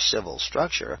 within their civil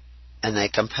structure, and they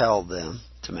compel them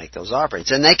to make those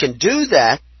offerings. And they can do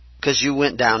that because you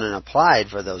went down and applied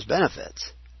for those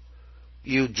benefits.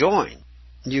 You joined.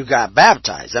 You got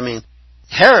baptized. I mean,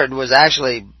 Herod was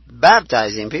actually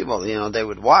baptizing people. You know, they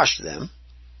would wash them.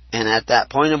 And at that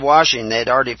point of washing, they'd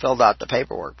already filled out the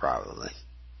paperwork probably.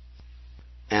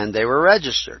 And they were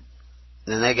registered.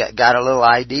 And they got a little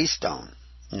ID stone,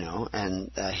 you know,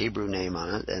 and a Hebrew name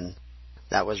on it. And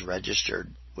that was registered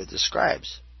with the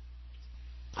scribes.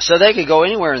 So they could go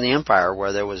anywhere in the empire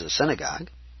where there was a synagogue.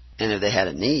 And if they had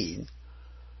a need,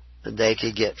 they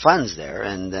could get funds there.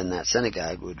 And then that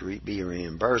synagogue would be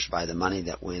reimbursed by the money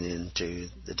that went into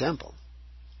the temple.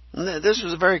 And this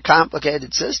was a very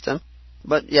complicated system,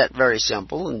 but yet very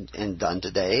simple and done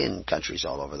today in countries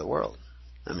all over the world.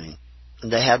 I mean,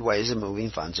 they had ways of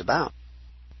moving funds about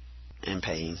and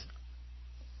paying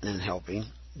and helping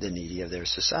the needy of their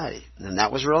society. And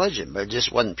that was religion, but it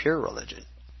just wasn't pure religion.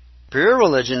 Pure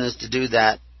religion is to do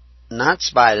that, not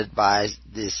spotted by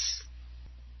this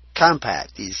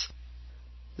compact, these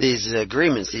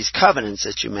agreements, these covenants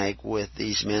that you make with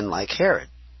these men like Herod,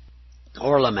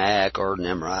 or Lamech, or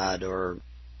Nimrod, or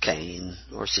Cain,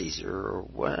 or Caesar, or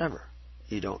whatever.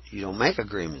 You don't make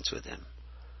agreements with them.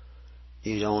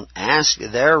 You don't ask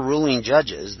their ruling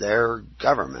judges, their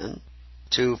government,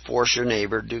 to force your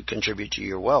neighbor to contribute to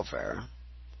your welfare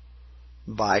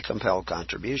by compelled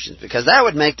contributions. Because that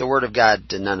would make the Word of God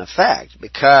to none effect,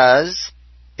 because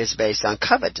it's based on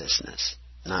covetousness,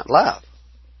 not love,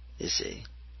 you see.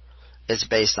 It's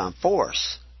based on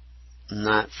force,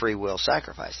 not free will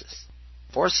sacrifices.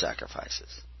 Forced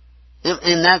sacrifices.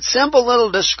 In that simple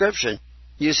little description,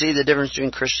 you see the difference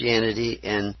between Christianity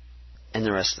and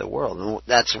the rest of the world. And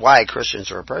that's why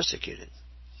Christians are persecuted.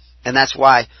 And that's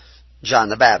why John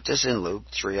the Baptist in Luke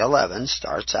 3:11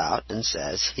 starts out and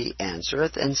says, He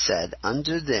answereth and said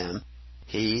unto them,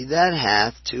 He that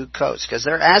hath two coats. Because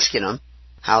they're asking him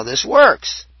how this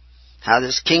works. How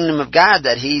this kingdom of God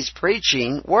that he's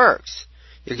preaching works.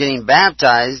 You're getting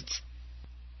baptized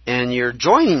and you're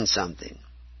joining something.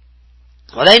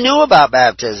 Well, they knew about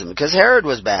baptism because Herod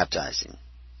was baptizing.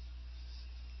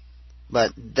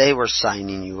 But they were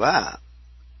signing you up.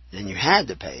 And you had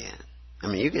to pay in. I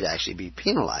mean, you could actually be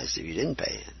penalized if you didn't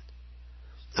pay in.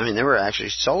 I mean, there were actually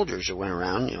soldiers who went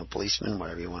around, policemen,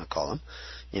 whatever you want to call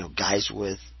them, guys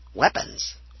with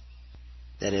weapons.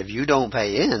 That if you don't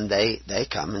pay in, they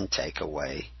come and take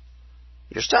away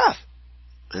your stuff.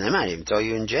 And they might even throw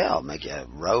you in jail, make you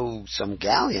row some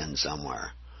galleon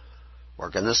somewhere.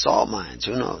 Work in the salt mines.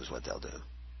 Who knows what they'll do.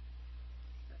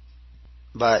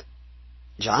 But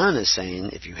John is saying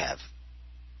if you have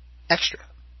extra,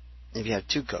 if you have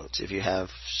two coats, if you have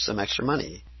some extra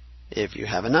money, if you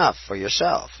have enough for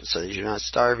yourself so that you're not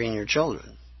starving your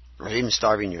children or even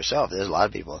starving yourself. There's a lot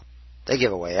of people, they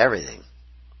give away everything.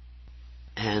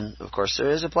 And, of course,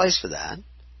 there is a place for that.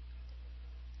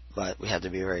 But we have to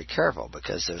be very careful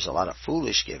because there's a lot of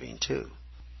foolish giving, too.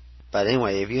 But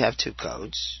anyway, if you have two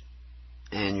coats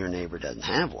and your neighbor doesn't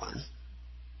have one,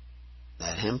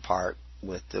 let him part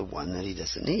with the one that he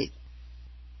doesn't need.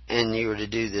 And you were to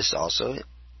do this also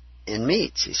in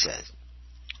meats, he said.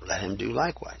 Let him do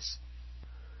likewise.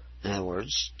 In other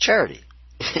words, charity.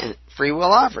 Free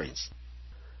will offerings.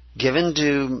 Given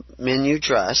to men you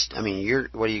trust. I mean,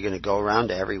 what are you going to go around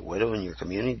to every widow in your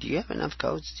community? Do you have enough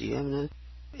coats? Do you have enough?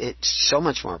 It's so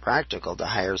much more practical to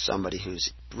hire somebody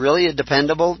who's really a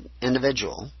dependable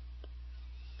individual.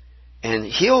 And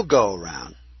he'll go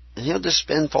around. And he'll just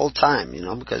spend full time,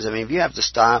 because, if you have to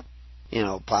stop,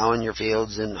 plowing your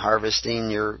fields and harvesting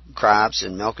your crops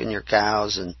and milking your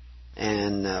cows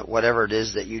and whatever it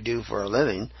is that you do for a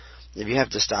living, if you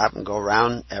have to stop and go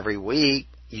around every week,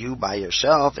 you by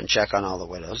yourself, and check on all the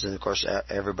widows, and of course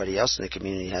everybody else in the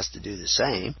community has to do the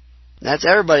same. That's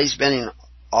everybody spending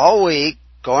all week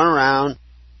going around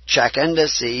checking to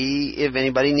see if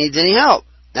anybody needs any help.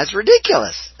 That's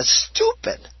ridiculous. That's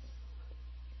stupid.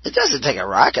 It doesn't take a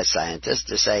rocket scientist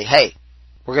to say, hey,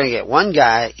 we're going to get one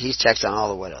guy, he checks on all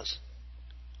the widows.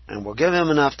 And we'll give him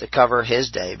enough to cover his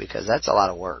day because that's a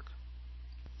lot of work.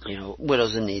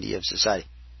 Widows and needy of society.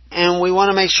 And we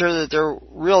want to make sure that they're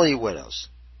really widows.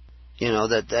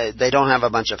 That they don't have a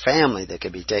bunch of family that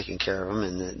could be taking care of them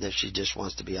and that she just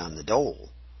wants to be on the dole.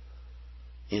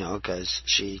 Because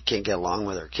she can't get along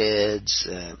with her kids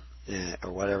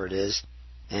or whatever it is.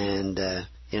 And,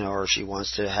 or she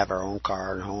wants to have her own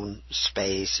car and her own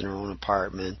space and her own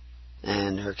apartment.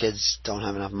 And her kids don't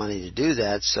have enough money to do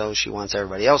that, so she wants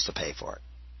everybody else to pay for it.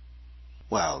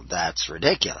 Well, that's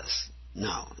ridiculous.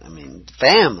 No,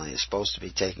 family is supposed to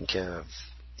be taken care of,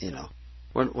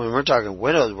 When we're talking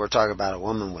widows, we're talking about a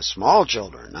woman with small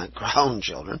children, not grown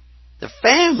children. The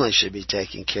family should be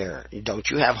taken care of. Don't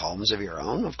you have homes of your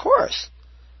own? Of course.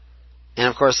 And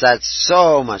of course that's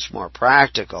so much more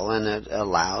practical, and it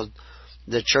allowed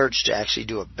the church to actually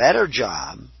do a better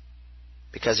job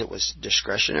because it was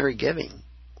discretionary giving,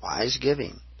 wise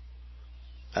giving.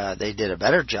 They did a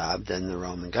better job than the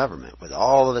Roman government. With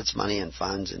all of its money and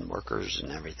funds and workers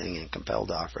and everything and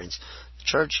compelled offerings, the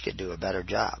church could do a better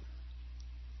job.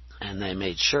 And they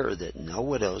made sure that no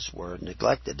widows were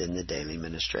neglected in the daily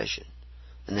ministration.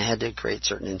 And they had to create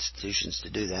certain institutions to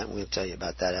do that, and we'll tell you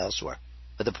about that elsewhere.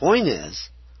 But the point is,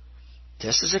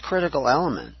 this is a critical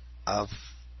element of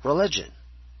religion,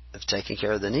 of taking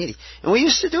care of the needy. And we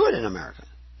used to do it in America.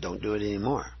 Don't do it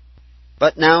anymore.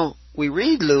 But now, we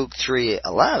read Luke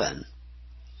 3:11,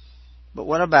 but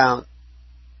what about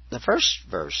the first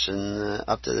verse and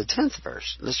up to the 10th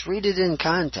verse? Let's read it in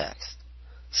context.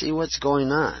 See what's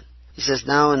going on. He says,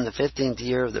 Now in the 15th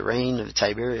year of the reign of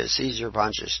Tiberius Caesar,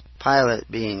 Pontius Pilate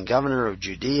being governor of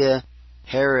Judea,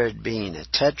 Herod being a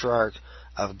tetrarch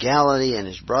of Galilee, and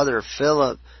his brother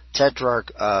Philip,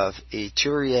 tetrarch of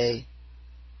Iturea,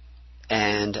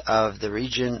 and of the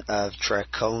region of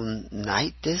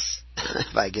Trachonitis,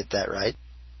 if I get that right,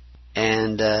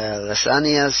 and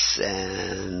Lysanias,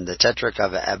 and the tetrarch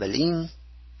of Abilene,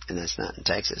 and that's not in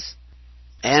Texas,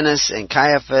 Annas and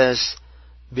Caiaphas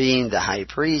being the high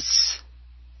priests,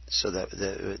 so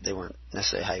that they weren't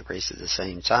necessarily high priests at the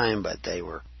same time, but they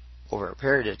were over a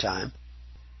period of time.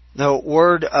 The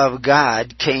word of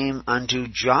God came unto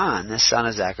John, the son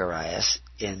of Zacharias,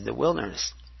 in the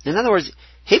wilderness. In other words,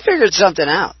 he figured something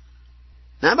out.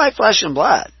 Not by flesh and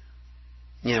blood,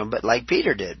 but like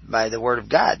Peter did, by the Word of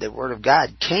God. The Word of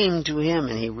God came to him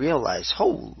and he realized,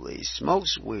 holy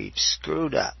smokes, we've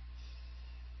screwed up.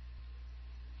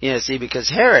 You know, see, because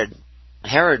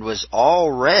Herod was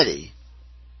already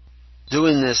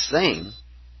doing this thing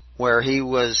where he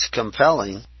was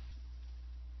compelling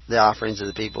the offerings of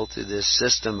the people through this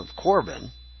system of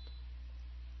Corban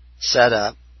set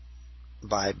up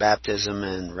by baptism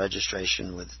and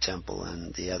registration with the temple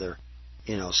and the other,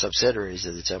 subsidiaries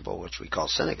of the temple, which we call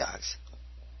synagogues.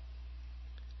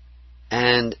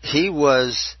 And he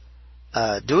was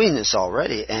doing this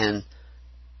already, and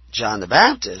John the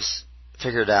Baptist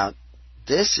figured out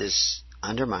this is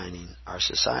undermining our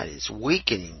society. It's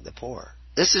weakening the poor.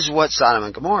 This is what Sodom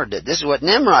and Gomorrah did. This is what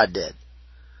Nimrod did.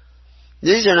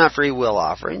 These are not free will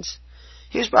offerings.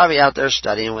 He was probably out there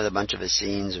studying with a bunch of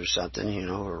Essenes or something,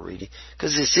 or reading.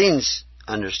 Because the Essenes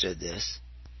understood this.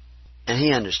 And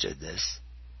he understood this.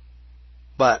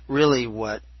 But really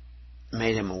what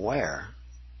made him aware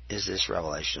is this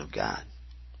revelation of God.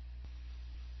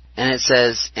 And it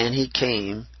says, and he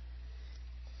came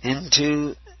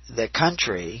into the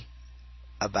country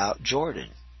about Jordan,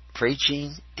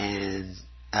 preaching the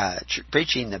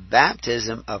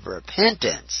baptism of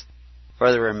repentance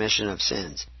for the remission of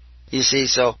sins. You see,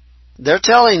 so they're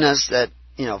telling us that,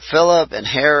 Philip and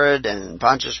Herod and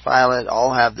Pontius Pilate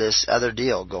all have this other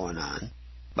deal going on.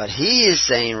 But he is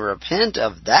saying repent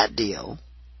of that deal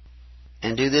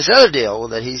and do this other deal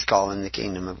that he's calling the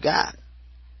kingdom of God.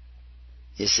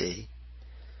 You see.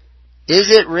 Is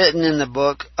it written in the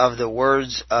book of the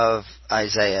words of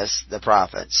Isaiah the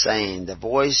prophet, saying, the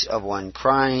voice of one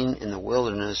crying in the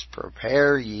wilderness,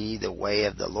 prepare ye the way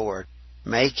of the Lord,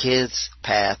 make his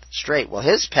path straight. Well,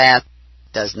 his path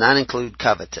does not include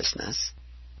covetousness,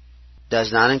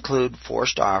 does not include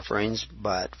forced offerings,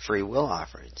 but free will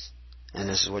offerings. And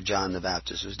this is what John the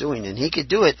Baptist was doing. And he could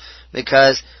do it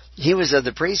because he was of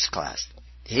the priest class.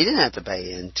 He didn't have to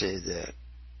pay into the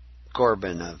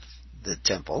Corban of the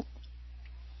temple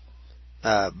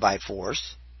by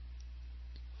force,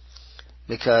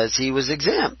 because he was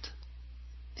exempt.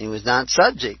 He was not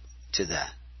subject to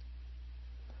that.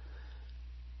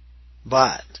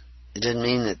 But it didn't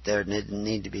mean that there didn't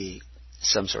need to be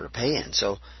some sort of pay-in.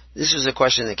 So this was a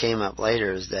question that came up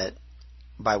later, is that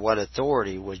by what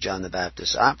authority was John the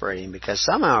Baptist operating? Because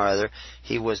somehow or other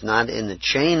he was not in the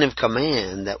chain of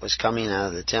command that was coming out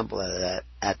of the temple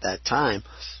at that time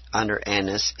under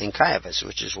Annas and Caiaphas,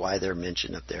 which is why they're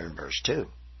mentioned up there in verse 2.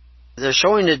 They're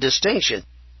showing a distinction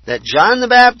that John the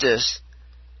Baptist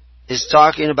is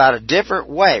talking about a different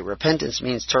way. Repentance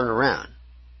means turn around.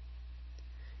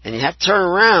 And you have to turn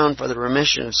around for the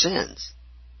remission of sins.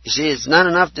 You see, it's not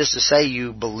enough just to say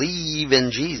you believe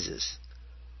in Jesus.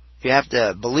 You have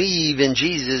to believe in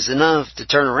Jesus enough to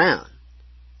turn around.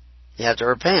 You have to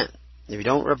repent. If you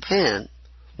don't repent,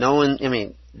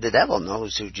 the devil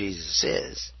knows who Jesus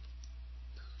is.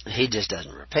 He just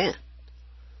doesn't repent.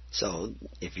 So,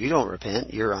 if you don't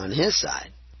repent, you're on his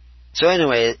side. So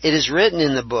anyway, it is written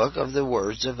in the book of the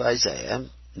words of Isaiah,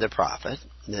 the prophet,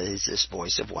 that is this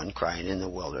voice of one crying in the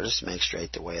wilderness, make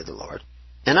straight the way of the Lord.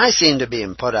 And I seem to be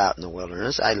put out in the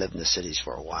wilderness. I lived in the cities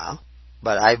for a while.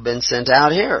 But I've been sent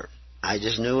out here. I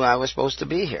just knew I was supposed to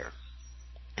be here.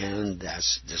 And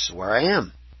this is where I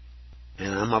am.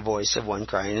 And I'm a voice of one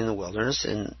crying in the wilderness,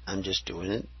 and I'm just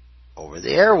doing it over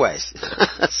the airways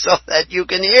so that you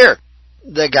can hear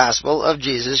the gospel of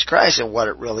Jesus Christ and what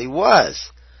it really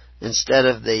was, instead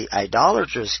of the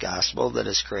idolatrous gospel that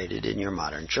is created in your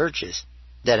modern churches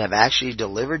that have actually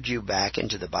delivered you back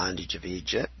into the bondage of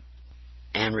Egypt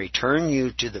and return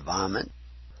you to the vomit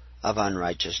of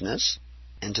unrighteousness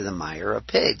and to the mire of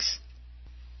pigs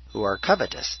who are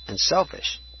covetous and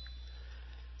selfish.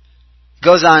 It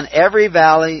goes on, every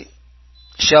valley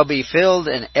shall be filled,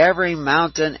 and every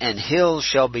mountain and hill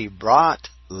shall be brought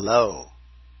low,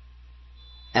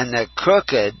 and the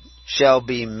crooked shall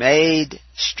be made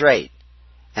straight,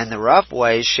 and the rough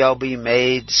ways shall be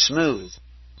made smooth,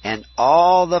 and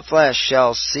all the flesh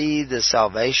shall see the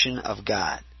salvation of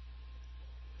God.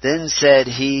 Then said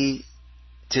he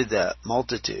to the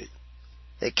multitude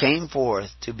that came forth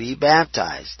to be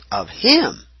baptized of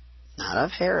him, not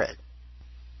of Herod,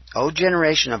 O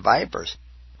generation of vipers,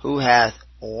 who hath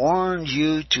warned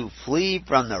you to flee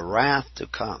from the wrath to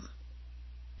come.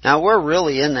 Now we're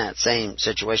really in that same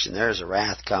situation. There is a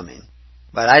wrath coming.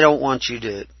 But I don't want you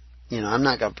to, I'm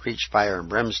not going to preach fire and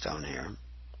brimstone here.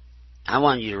 I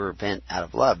want you to repent out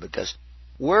of love, because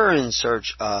we're in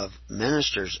search of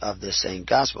ministers of this same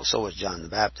gospel. So was John the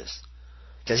Baptist.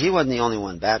 Because he wasn't the only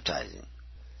one baptizing.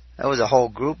 That was a whole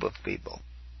group of people.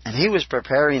 And he was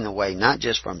preparing the way, not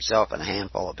just for himself and a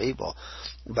handful of people,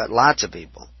 but lots of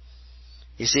people.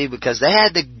 You see, because they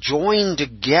had to join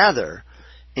together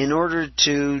in order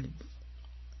to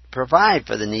provide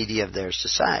for the needy of their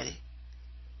society.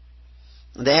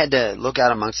 They had to look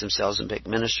out amongst themselves and pick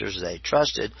ministers they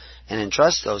trusted and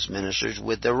entrust those ministers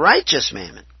with the righteous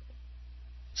mammon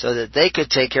so that they could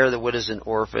take care of the widows and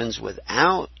orphans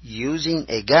without using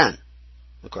a gun.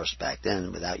 Of course, back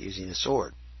then, without using a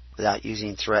sword, without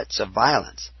using threats of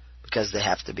violence, because they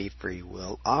have to be free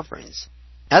will offerings.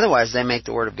 Otherwise, they make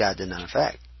the Word of God to none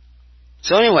effect.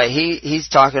 So anyway, he's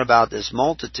talking about this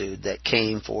multitude that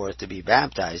came forth to be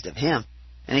baptized of him.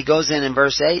 And he goes in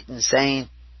verse 8 and saying,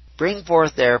 "Bring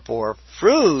forth therefore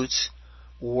fruits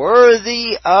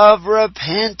worthy of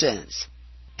repentance,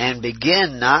 and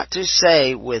begin not to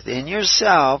say within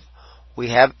yourself, we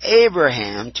have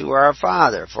Abraham to our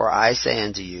father. For I say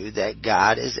unto you that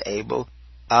God is able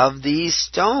of these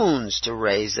stones to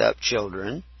raise up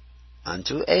children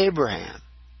unto Abraham."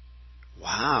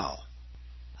 Wow.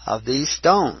 Of these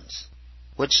stones.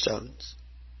 Which stones?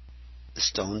 The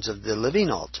stones of the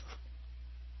living altar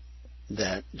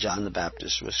that John the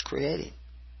Baptist was creating.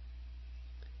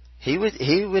 He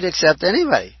would accept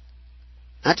anybody,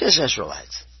 not just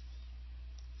Israelites.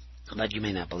 But you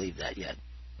may not believe that yet.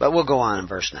 But we'll go on in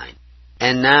verse 9.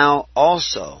 "And now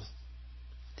also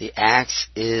the axe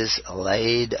is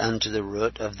laid unto the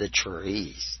root of the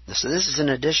trees." So this is an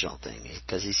additional thing,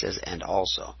 because he says, "and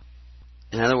also."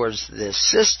 In other words, the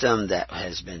system that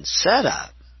has been set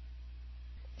up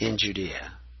in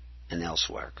Judea and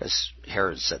elsewhere, because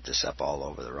Herod set this up all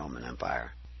over the Roman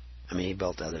Empire. I mean, he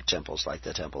built other temples like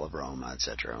the Temple of Rome,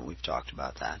 etc., and we've talked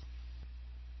about that.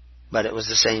 But it was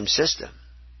the same system.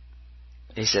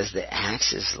 He says, "The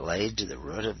axe is laid to the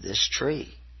root of this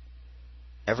tree.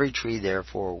 Every tree,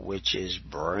 therefore, which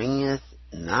bringeth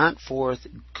not forth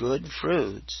good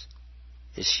fruits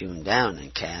is hewn down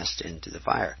and cast into the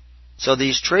fire." So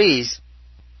these trees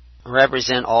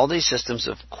represent all these systems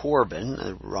of Corban.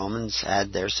 The Romans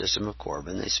had their system of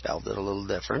Corban. They spelled it a little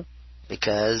different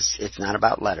because it's not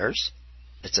about letters.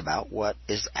 It's about what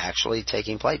is actually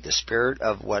taking place, the spirit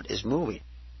of what is moving.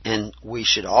 And we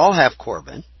should all have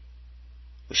Corban.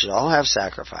 We should all have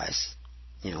sacrifice.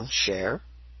 Share,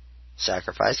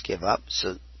 sacrifice, give up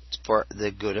for the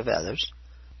good of others.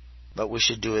 But we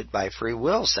should do it by free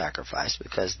will sacrifice,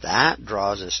 because that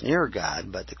draws us near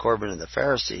God, but the Corban of the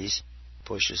Pharisees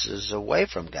pushes us away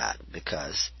from God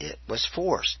because it was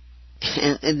forced.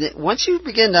 And once you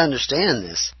begin to understand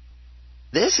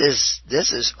this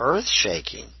is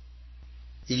earth-shaking.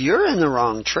 You're in the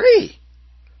wrong tree.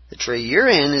 The tree you're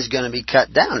in is going to be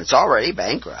cut down. It's already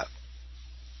bankrupt.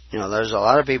 There's a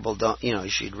lot of people you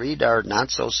should read our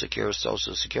not so secure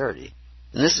Social Security.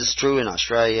 And this is true in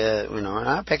Australia. We're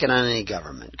not picking on any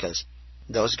government, because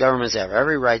those governments have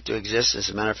every right to exist. As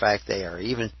a matter of fact, they are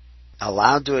even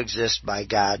allowed to exist by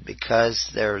God because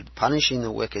they're punishing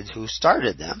the wicked who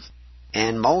started them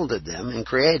and molded them and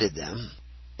created them.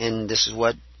 And this is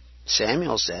what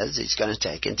Samuel says. He's going to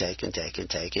take and take and take and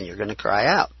take, and you're going to cry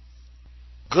out.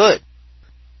 Good.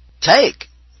 Take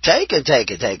and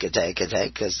take and take and take and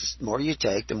take, because the more you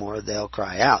take, the more they'll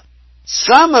cry out.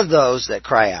 Some of those that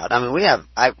cry out,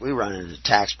 we run into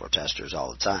tax protesters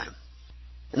all the time.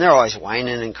 And they're always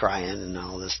whining and crying and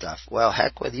all this stuff. Well,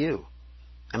 heck with you.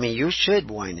 You should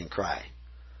whine and cry.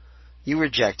 You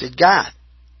rejected God.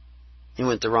 You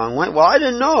went the wrong way. Well, I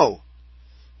didn't know.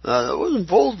 That wasn't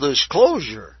full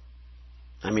disclosure.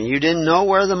 You didn't know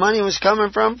where the money was coming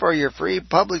from for your free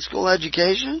public school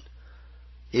education?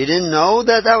 You didn't know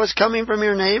that was coming from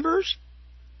your neighbors?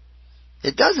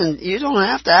 You don't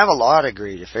have to have a law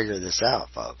degree to figure this out,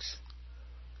 folks.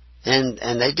 And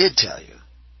they did tell you.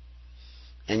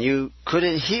 And you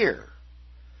couldn't hear.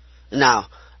 Now,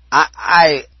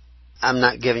 I'm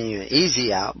not giving you an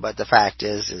easy out, but the fact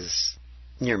is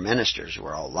your ministers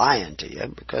were all lying to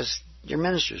you, because your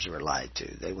ministers were lied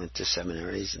to. They went to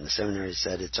seminaries, and the seminaries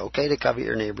said it's okay to covet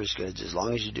your neighbor's goods as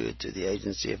long as you do it through the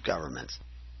agency of governments.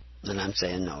 And I'm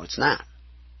saying, no, it's not.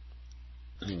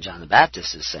 John the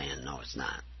Baptist is saying, no, it's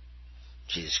not.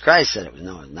 Jesus Christ said it was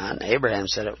no, it's not. And Abraham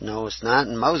said it, no, it's not.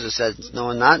 And Moses said no,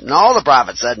 it's not. And all the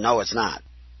prophets said, no, it's not.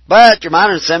 But your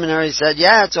modern seminary said,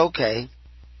 yeah, it's okay.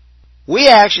 We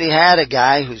actually had a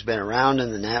guy who's been around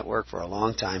in the network for a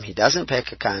long time. He doesn't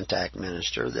pick a contact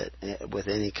minister with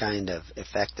any kind of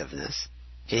effectiveness.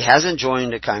 He hasn't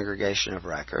joined a congregation of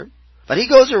record. But he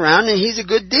goes around and he's a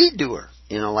good deed doer.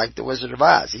 Like the Wizard of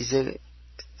Oz. He's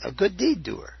a good deed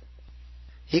doer.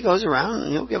 He goes around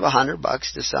and he'll give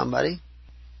 $100 to somebody.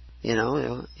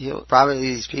 He'll probably,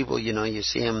 these people, you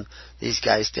see him, these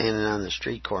guys standing on the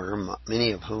street corner,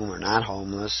 many of whom are not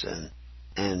homeless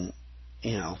and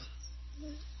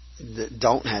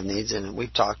don't have needs. And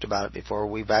we've talked about it before.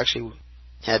 We've actually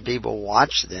had people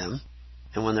watch them,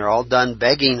 and when they're all done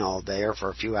begging all day or for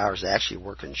a few hours, they actually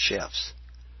work in shifts.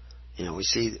 We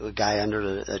see a guy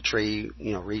under a tree,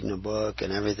 reading a book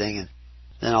and everything, and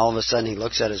then all of a sudden he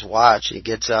looks at his watch, and he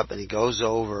gets up and he goes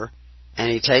over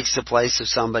and he takes the place of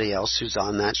somebody else who's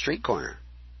on that street corner.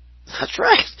 That's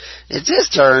right. It's his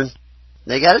turn.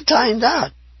 They got it timed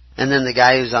out. And then the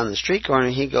guy who's on the street corner,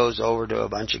 he goes over to a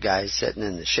bunch of guys sitting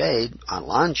in the shade on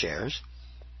lawn chairs,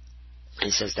 and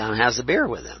he sits down and has a beer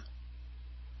with them.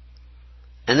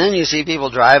 And then you see people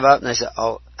drive up and they say,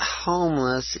 oh,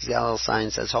 homeless. He's got a little sign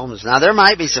that says homeless. Now, there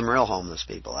might be some real homeless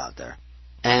people out there.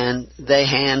 And they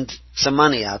hand some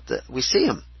money out. We see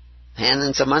them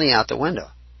handing some money out the window.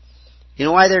 You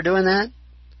know why they're doing that?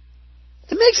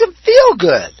 It makes them feel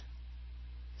good.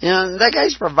 That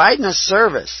guy's providing a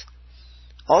service.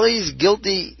 All these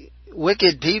guilty,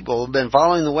 wicked people have been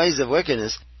following the ways of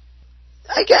wickedness.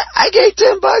 I gave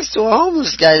 $10 to a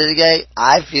homeless guy today.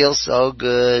 I feel so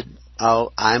good.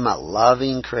 Oh, I'm a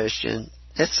loving Christian.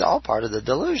 It's all part of the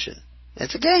delusion.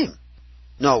 It's a game.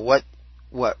 No,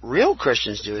 what real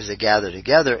Christians do is they gather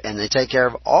together and they take care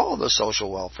of all the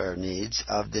social welfare needs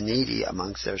of the needy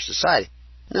amongst their society.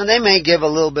 Now, they may give a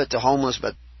little bit to homeless,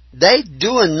 but they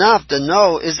do enough to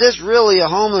know, is this really a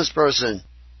homeless person?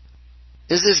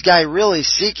 Is this guy really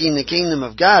seeking the kingdom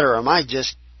of God, or am I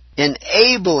just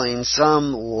enabling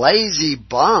some lazy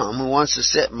bum who wants to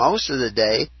sit most of the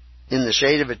day in the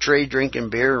shade of a tree drinking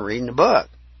beer and reading a book?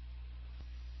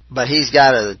 But he's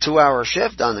got a 2-hour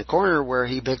shift on the corner where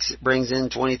he brings in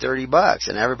 $20-$30,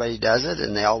 and everybody does it,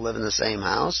 and they all live in the same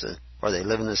house, or they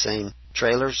live in the same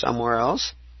trailer somewhere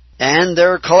else, and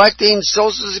they're collecting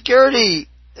Social Security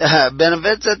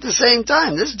benefits at the same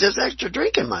time. This is just extra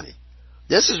drinking money.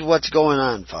 This is what's going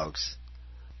on, folks.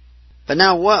 But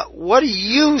now, what are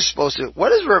you supposed to do? What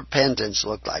does repentance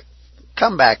look like?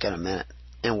 Come back in a minute,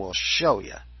 and we'll show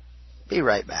you. Be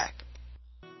right back.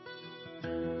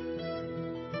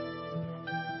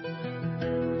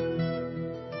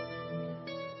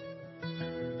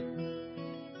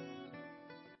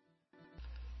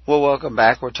 Well, welcome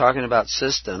back. We're talking about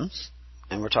systems,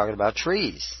 and we're talking about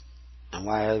trees. And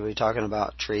why are we talking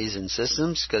about trees and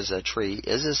systems? Because a tree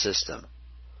is a system.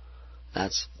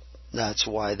 That's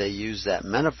why they use that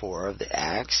metaphor of the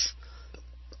axe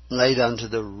laid onto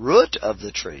the root of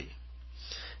the tree.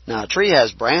 Now, a tree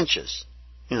has branches.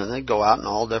 They go out in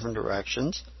all different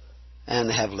directions, and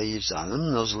they have leaves on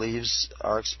them. Those leaves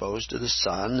are exposed to the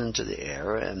sun and to the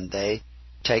air, and they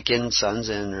take in sun's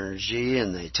energy,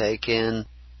 and they take in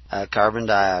carbon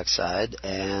dioxide,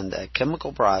 and a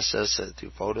chemical process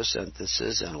through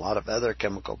photosynthesis and a lot of other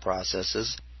chemical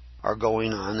processes are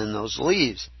going on in those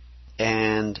leaves.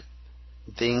 And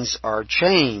things are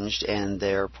changed, and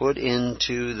they're put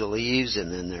into the leaves,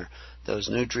 and then those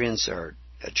nutrients are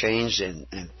changed and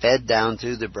fed down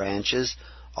through the branches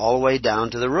all the way down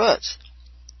to the roots.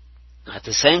 At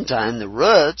the same time, the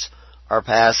roots are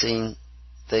passing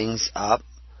things up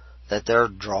that they're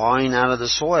drawing out of the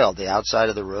soil. The outside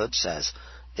of the roots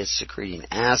it's secreting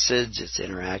acids, it's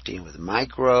interacting with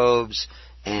microbes,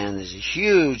 and there's a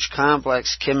huge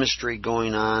complex chemistry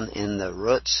going on in the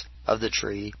roots of the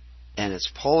tree, and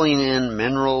it's pulling in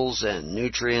minerals and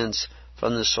nutrients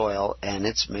from the soil, and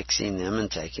it's mixing them and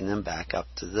taking them back up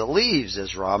to the leaves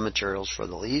as raw materials for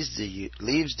the leaves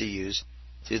to use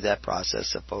through that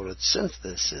process of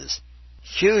photosynthesis.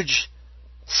 Huge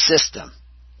system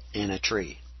in a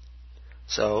tree.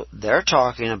 So they're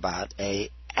talking about a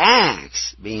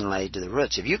axe being laid to the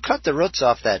roots. If you cut the roots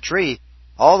off that tree,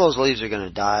 all those leaves are going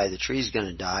to die, the tree's going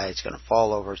to die, it's going to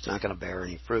fall over, it's not going to bear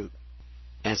any fruit.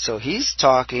 And so he's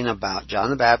talking about,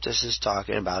 John the Baptist is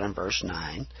talking about in verse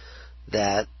 9,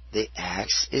 that the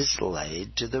axe is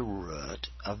laid to the root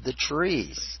of the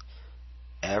trees.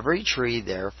 Every tree,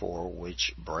 therefore,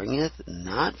 which bringeth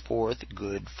not forth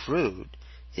good fruit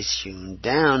is hewn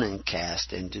down and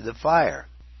cast into the fire.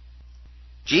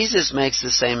 Jesus makes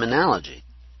the same analogy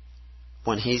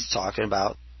when he's talking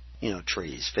about,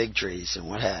 trees, fig trees and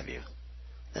what have you.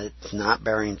 It's not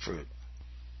bearing fruit.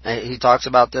 He talks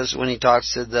about this when he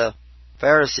talks to the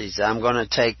Pharisees. I'm going to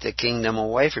take the kingdom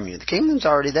away from you. The kingdom's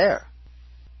already there.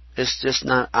 It's just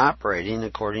not operating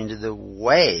according to the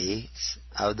ways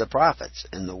of the prophets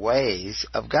and the ways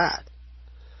of God.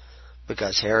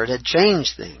 Because Herod had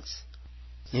changed things.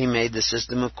 He made the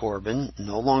system of Corban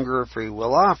no longer a free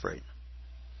will offering.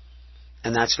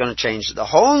 And that's going to change the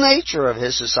whole nature of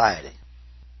his society.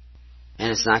 And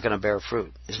it's not going to bear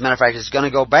fruit. As a matter of fact, it's going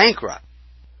to go bankrupt.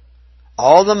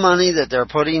 All the money that they're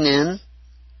putting in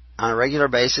on a regular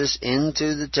basis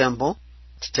into the temple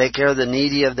to take care of the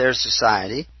needy of their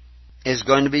society is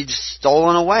going to be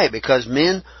stolen away, because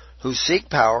men who seek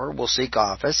power will seek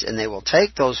office, and they will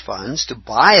take those funds to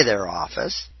buy their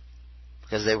office,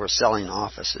 because they were selling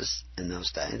offices in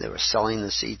those days. They were selling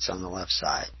the seats on the left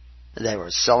side. They were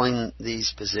selling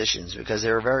these positions because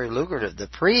they were very lucrative. The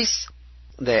priests,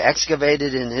 they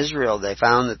excavated in Israel, they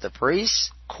found that the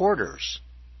priests' quarters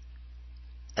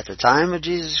at the time of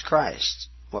Jesus Christ,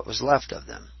 what was left of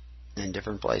them in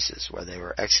different places where they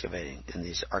were excavating in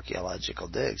these archaeological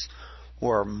digs,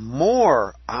 were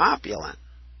more opulent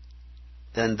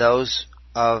than those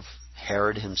of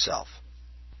Herod himself,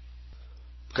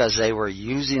 because they were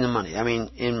using the money. I mean,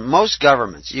 in most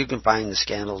governments, you can find the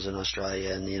scandals in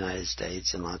Australia and the United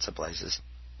States and lots of places.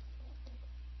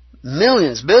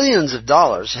 Millions, billions of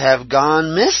dollars have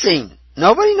gone missing.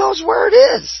 Nobody knows where it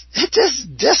is. It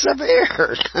just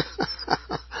disappeared.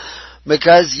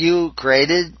 Because you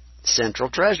created central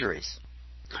treasuries.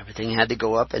 Everything had to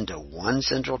go up into one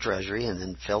central treasury and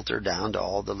then filter down to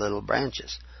all the little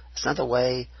branches. That's not the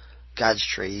way God's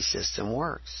tree system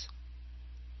works.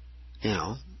 You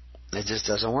know, it just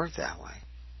doesn't work that way.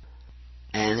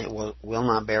 And it will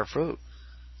not bear fruit.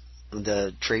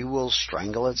 The tree will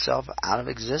strangle itself out of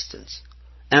existence.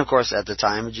 And of course, at the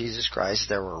time of Jesus Christ,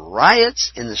 there were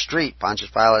riots in the street. Pontius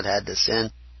Pilate had to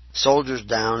send soldiers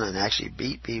down and actually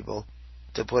beat people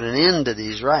to put an end to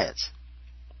these riots.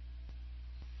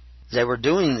 They were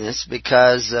doing this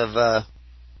because of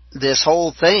this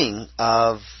whole thing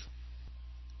of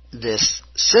this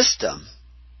system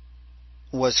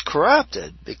was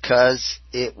corrupted, because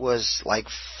it was like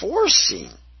forcing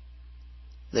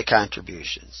the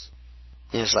contributions.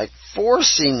 It's like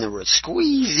forcing the roots,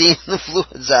 squeezing the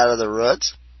fluids out of the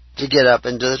roots to get up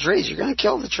into the trees. You're going to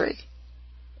kill the tree.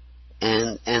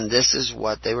 And this is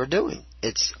what they were doing.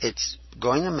 It's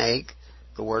going to make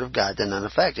the Word of God to none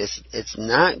effect. It's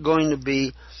not going to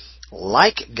be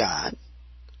like God.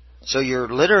 So you're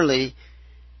literally,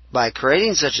 by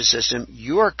creating such a system,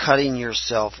 you are cutting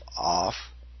yourself off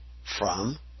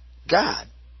from God.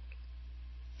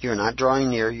 You're not drawing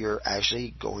near, you're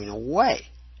actually going away.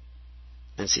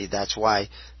 And see, that's why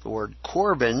the word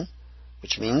korban,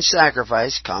 which means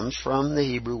sacrifice, comes from the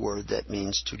Hebrew word that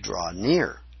means to draw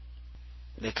near.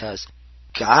 Because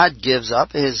God gives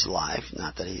up His life,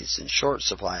 not that He's in short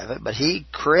supply of it, but He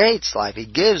creates life, He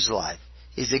gives life.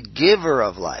 He's a giver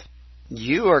of life.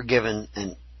 You are given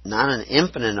not an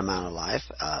infinite amount of life,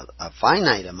 a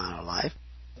finite amount of life,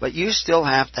 but you still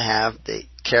have to have the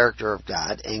character of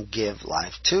God and give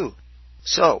life too.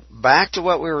 So, back to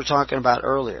what we were talking about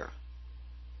earlier.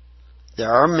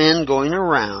 There are men going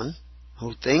around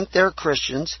who think they're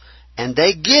Christians, and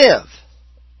they give.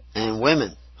 And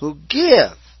women who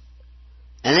give.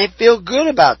 And they feel good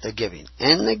about the giving.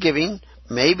 And the giving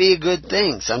may be a good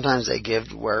thing. Sometimes they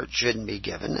give where it shouldn't be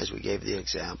given, as we gave the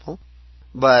example.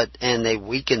 And they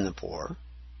weaken the poor.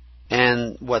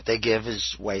 And what they give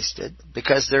is wasted,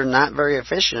 because they're not very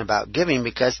efficient about giving,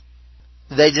 because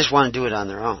they just want to do it on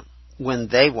their own when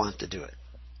they want to do it.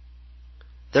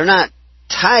 They're not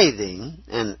tithing,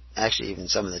 and actually even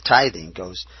some of the tithing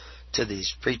goes to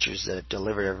these preachers that have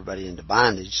delivered everybody into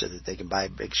bondage so that they can buy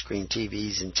big screen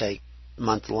TVs and take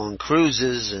month-long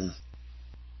cruises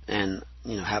and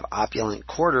have opulent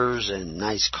quarters and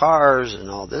nice cars and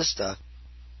all this stuff.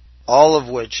 All of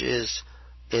which is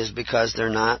because they're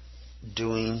not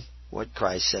doing what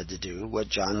Christ said to do, what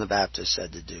John the Baptist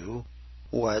said to do,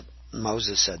 what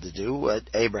Moses said to do, what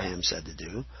Abraham said to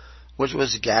do, which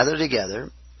was gather together,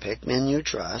 pick men you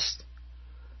trust,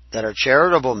 that are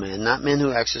charitable men, not men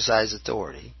who exercise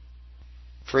authority,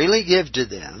 freely give to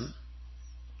them,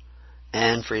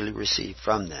 and freely receive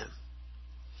from them,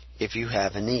 if you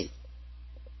have a need.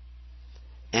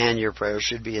 And your prayer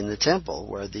should be in the temple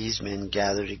where these men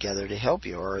gather together to help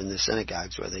you, or in the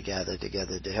synagogues where they gather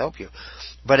together to help you.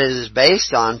 But it is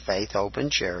based on faith, hope,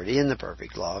 and charity and the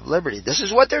perfect law of liberty. This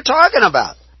is what they're talking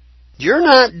about. You're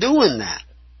not doing that.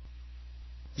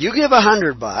 You give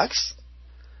 $100,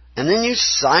 and then you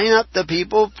sign up the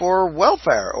people for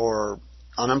welfare, or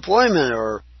unemployment,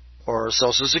 or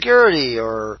Social Security,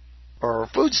 or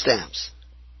food stamps.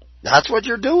 That's what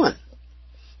you're doing.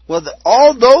 Well,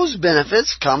 all those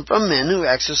benefits come from men who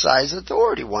exercise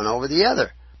authority, one over the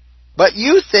other. But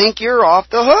you think you're off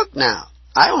the hook now.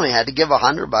 I only had to give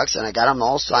 $100, and I got them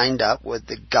all signed up with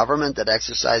the government that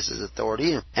exercises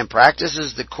authority and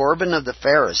practices the korban of the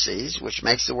Pharisees, which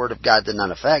makes the word of God to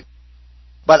none effect.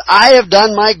 But I have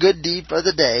done my good deed for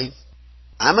the day.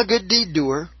 I'm a good deed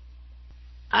doer.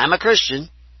 I'm a Christian.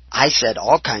 I said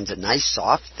all kinds of nice,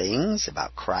 soft things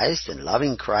about Christ and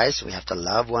loving Christ. We have to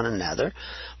love one another.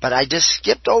 But I just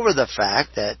skipped over the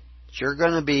fact that you're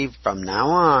going to be, from now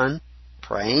on,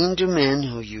 praying to men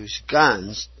who use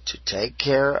guns to take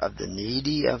care of the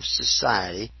needy of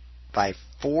society by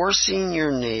forcing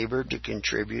your neighbor to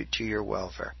contribute to your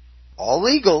welfare. All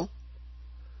legal,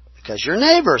 because your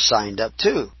neighbor signed up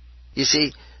too. You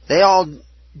see, they all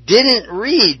didn't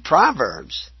read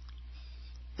Proverbs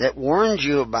that warned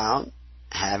you about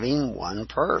having one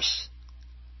purse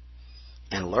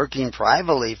and lurking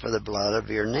privately for the blood of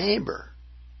your neighbor,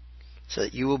 so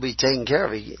that you will be taken care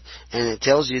of. And it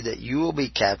tells you that you will be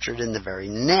captured in the very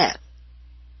net.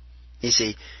 You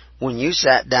see, when you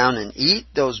sat down and eat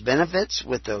those benefits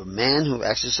with the man who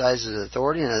exercises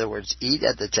authority, in other words, eat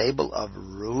at the table of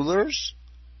rulers,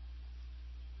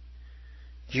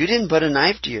 you didn't put a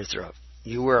knife to your throat.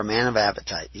 You were a man of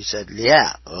appetite. You said,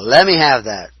 yeah, let me have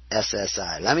that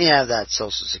SSI. Let me have that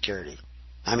Social Security.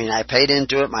 I mean, I paid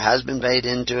into it. My husband paid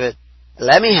into it.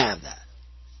 Let me have that.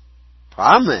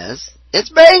 Problem is, it's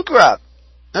bankrupt.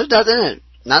 There's nothing in it.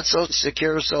 Not so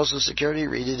secure Social Security.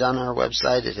 Read it on our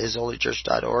website at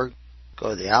hisholychurch.org. Go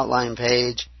to the outline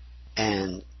page,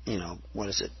 and, what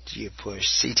is it? You push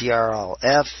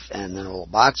CTRL-F, and then a little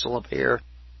box will appear,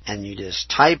 and you just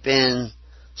type in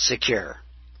secure.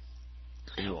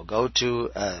 And it will go to,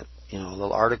 a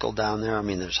little article down there. I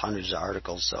mean, there's hundreds of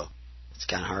articles, so it's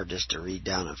kind of hard just to read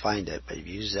down and find it. But if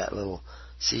you use that little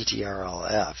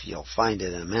CTRL-F, you'll find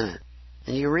it in a minute.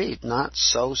 And you read, not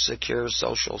so secure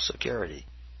Social Security.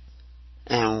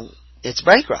 And it's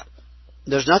bankrupt.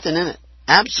 There's nothing in it.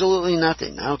 Absolutely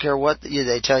nothing. I don't care what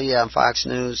they tell you on Fox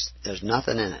News. There's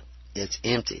nothing in it. It's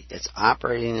empty. It's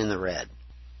operating in the red.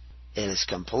 It is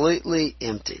completely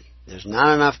empty. There's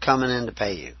not enough coming in to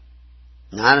pay you.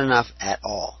 Not enough at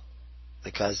all.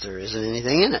 Because there isn't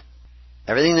anything in it.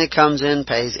 Everything that comes in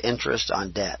pays interest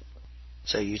on debt.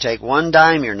 So you take one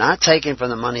dime, you're not taking from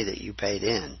the money that you paid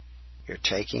in. You're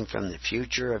taking from the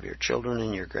future of your children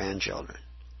and your grandchildren.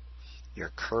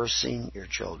 You're cursing your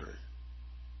children.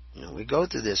 We go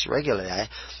through this regularly.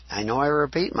 I know I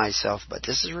repeat myself, but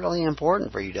this is really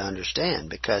important for you to understand,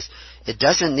 because it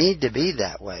doesn't need to be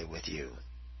that way with you.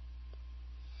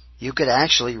 You could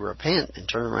actually repent and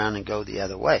turn around and go the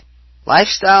other way.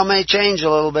 Lifestyle may change a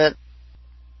little bit.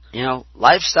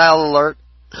 Lifestyle alert.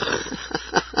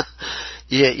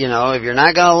 If you're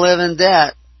not going to live in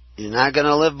debt, you're not going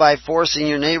to live by forcing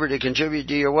your neighbor to contribute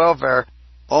to your welfare,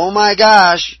 oh my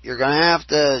gosh, you're going to have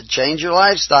to change your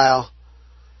lifestyle.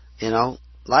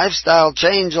 Lifestyle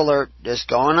change alert, just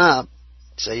going up,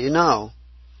 so you know.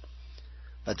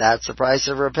 But that's the price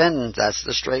of repentance. That's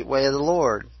the straight way of the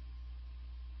Lord.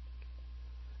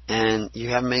 And you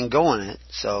haven't been going it,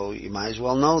 so you might as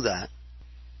well know that.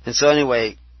 And so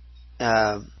anyway,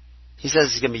 he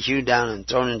says he's going to be hewn down and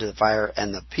thrown into the fire.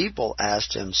 And the people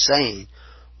asked him, saying,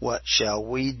 what shall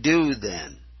we do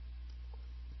then?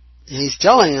 He's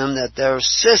telling them that their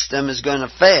system is going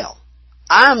to fail.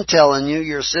 I'm telling you,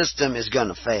 your system is going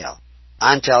to fail.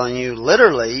 I'm telling you,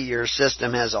 literally, your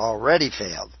system has already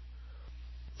failed.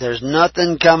 There's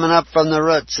nothing coming up from the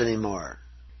roots anymore.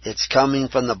 It's coming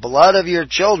from the blood of your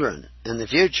children in the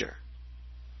future.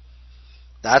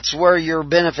 That's where your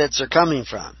benefits are coming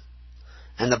from.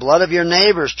 And the blood of your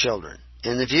neighbor's children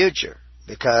in the future.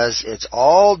 Because it's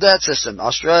all debt system.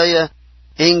 Australia,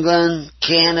 England,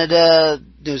 Canada,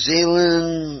 New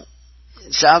Zealand,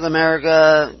 South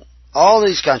America, all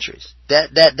these countries. Debt.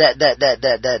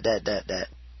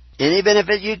 Any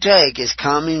benefit you take is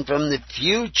coming from the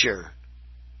future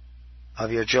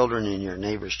of your children and your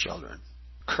neighbor's children.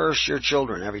 Curse your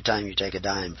children every time you take a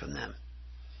dime from them.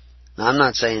 Now, I'm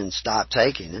not saying stop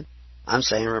taking it. I'm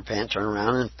saying repent, turn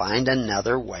around, and find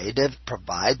another way to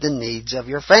provide the needs of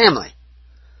your family.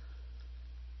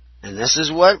 And this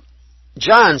is what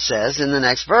John says in the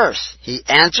next verse. He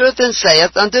answereth and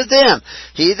saith unto them,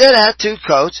 he that hath 2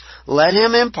 coats, let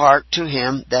him impart to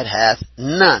him that hath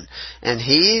none. And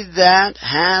he that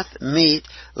hath meat,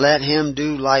 let him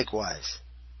do likewise.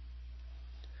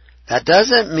 That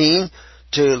doesn't mean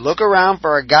to look around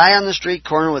for a guy on the street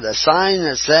corner with a sign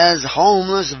that says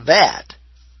homeless vet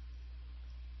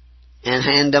and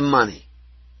hand him money.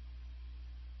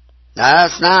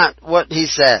 That's not what he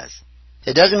says.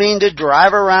 It doesn't mean to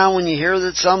drive around when you hear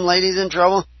that some lady's in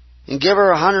trouble and give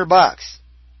her $100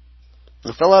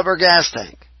 and fill up her gas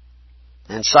tank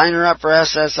and sign her up for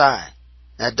SSI.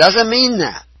 That doesn't mean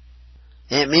that.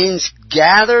 It means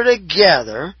gather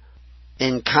together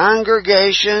in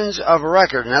congregations of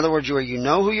record. In other words, where you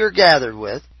know who you're gathered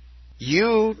with,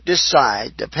 you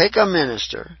decide to pick a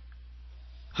minister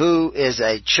who is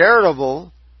a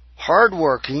charitable,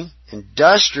 hardworking,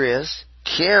 industrious,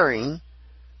 caring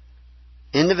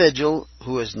individual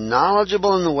who is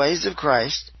knowledgeable in the ways of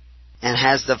Christ and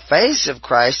has the face of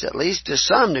Christ, at least to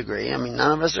some degree. I mean,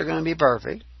 none of us are going to be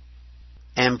perfect.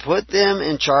 And put them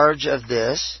in charge of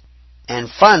this and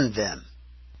fund them.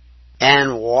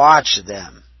 and watch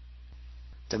them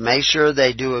to make sure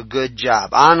they do a good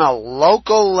job on a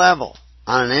local level,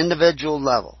 on an individual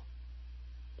level.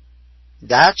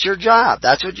 That's your job.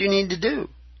 That's what you need to do.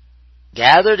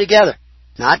 Gather together.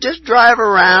 Not just drive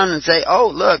around and say,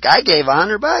 oh, look, I gave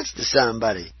 $100 to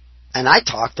somebody. And I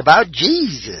talked about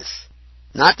Jesus.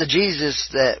 Not the Jesus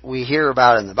that we hear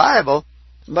about in the Bible,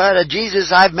 but a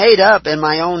Jesus I've made up in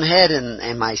my own head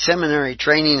and my seminary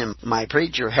training and my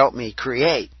preacher helped me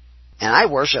create. And I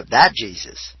worship that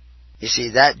Jesus. You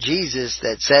see, that Jesus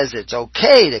that says it's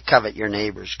okay to covet your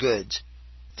neighbor's goods,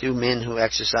 two men who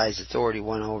exercise authority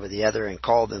one over the other and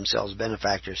call themselves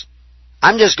benefactors.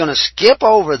 I'm just going to skip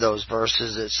over those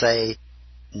verses that say,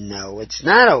 no, it's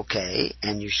not okay,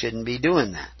 and you shouldn't be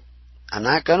doing that. I'm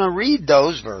not going to read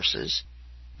those verses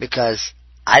because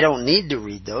I don't need to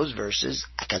read those verses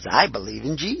because I believe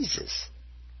in Jesus.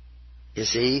 You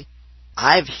see,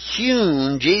 I've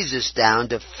hewn Jesus down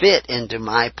to fit into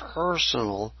my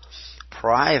personal,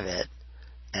 private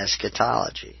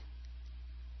eschatology.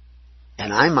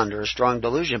 And I'm under a strong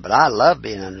delusion, but I love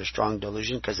being under a strong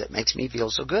delusion because it makes me feel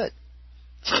so good.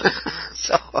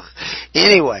 So,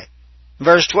 anyway,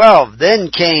 verse 12,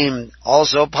 then came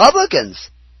also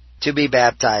publicans to be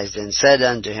baptized and said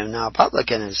unto him, now a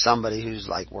publican is somebody who's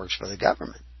like works for the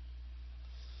government.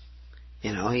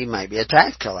 You know, he might be a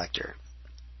tax collector.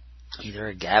 Either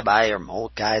a Gabbai or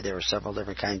Molokai. There were several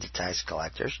different kinds of tax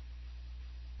collectors.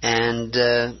 And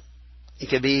it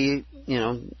could be,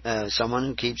 someone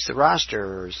who keeps the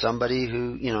roster or somebody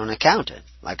who, an accountant,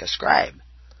 like a scribe.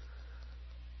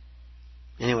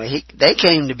 Anyway, they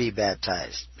came to be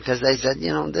baptized because they said,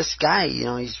 this guy,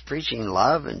 he's preaching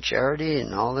love and charity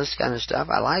and all this kind of stuff.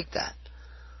 I like that.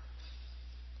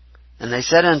 And they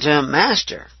said unto him,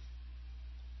 Master,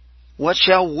 what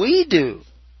shall we do?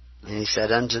 And he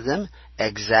said unto them,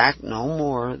 exact no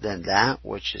more than that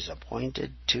which is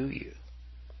appointed to you.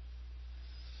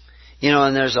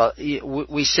 And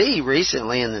we see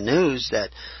recently in the news that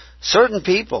certain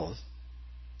people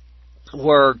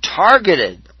were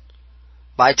targeted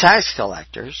by tax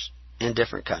collectors in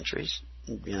different countries,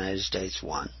 the United States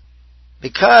one,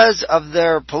 because of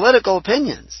their political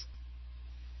opinions.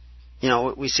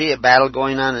 We see a battle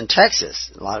going on in Texas.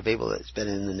 A lot of people that's been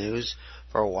in the news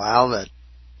for a while that,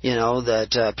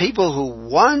 that people who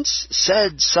once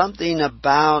said something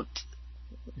about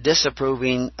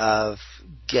disapproving of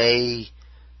gay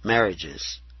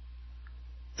marriages,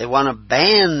 they want to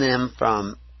ban them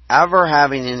from ever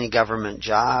having any government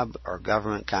job or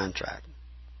government contract.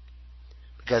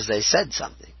 Because they said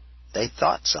something, they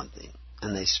thought something,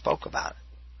 and they spoke about it.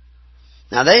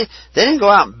 Now they didn't go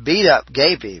out and beat up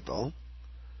gay people.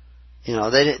 They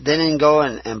didn't go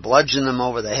and bludgeon them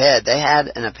over the head. They had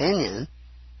an opinion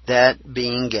that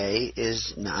being gay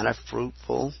is not a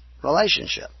fruitful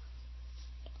relationship.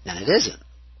 And it isn't,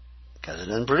 because it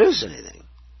doesn't produce anything.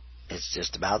 It's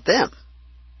just about them.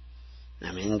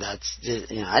 I mean, that's,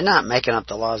 I'm not making up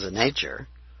the laws of nature.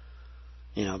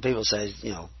 People say,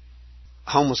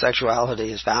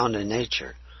 homosexuality is found in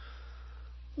nature.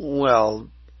 Well,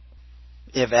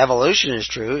 if evolution is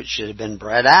true, it should have been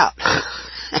bred out.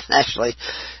 Actually,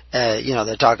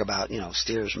 they talk about,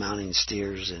 steers mounting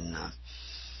steers in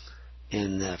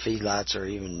feedlots, or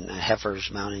even heifers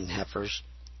mounting heifers.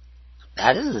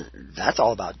 That's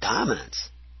all about dominance.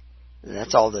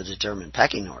 That's all to determine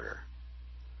pecking order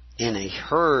in a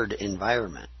herd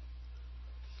environment.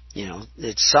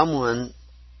 It's someone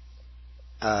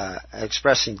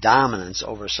expressing dominance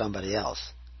over somebody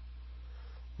else.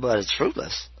 But it's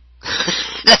fruitless.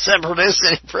 It doesn't produce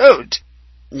any fruit.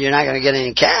 You're not going to get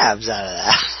any calves out of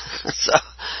that.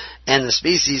 And the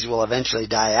species will eventually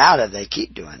die out if they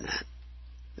keep doing that.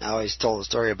 I always told a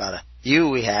story about a ewe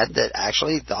we had that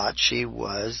actually thought she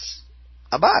was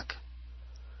a buck.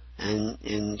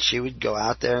 And she would go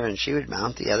out there and she would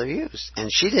mount the other ewes.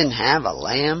 And she didn't have a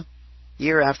lamb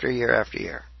year after year after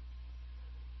year.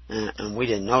 And we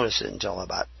didn't notice it until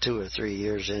about 2 or 3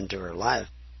 years into her life.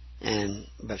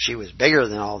 But she was bigger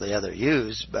than all the other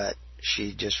ewes, but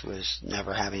she just was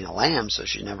never having a lamb, so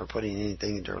she's never putting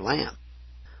anything into her lamb.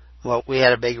 Well, we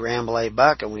had a big Rambouillet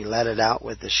buck, and we let it out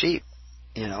with the sheep,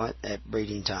 at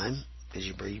breeding time, because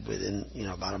you breed within,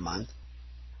 about a month.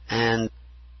 And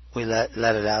we let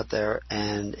it out there,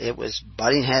 and it was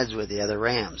butting heads with the other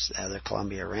rams, the other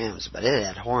Columbia rams, but it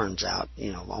had horns out,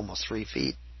 almost 3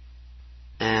 feet.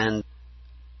 And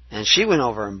she went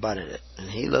over and butted it, and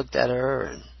he looked at her,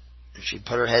 and she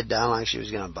put her head down like she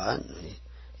was going to butt, and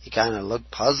he kind of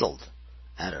looked puzzled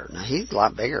at her. Now, he's a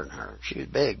lot bigger than her. She was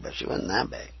big, but she wasn't that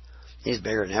big. He's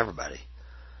bigger than everybody.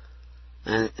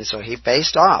 And so he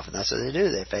faced off, and that's what they do.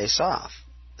 They face off.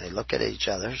 They look at each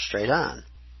other straight on.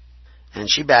 And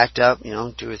she backed up,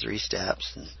 2 or 3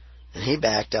 steps, and he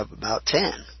backed up about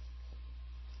 10.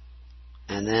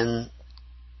 And then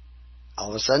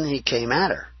all of a sudden he came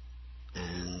at her.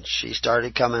 And she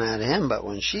started coming at him, but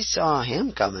when she saw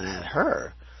him coming at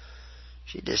her,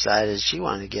 she decided she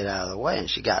wanted to get out of the way, and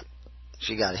she got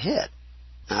hit.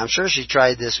 Now, I'm sure she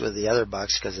tried this with the other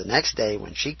bucks, because the next day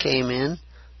when she came in,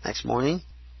 next morning,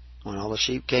 when all the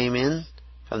sheep came in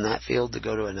from that field to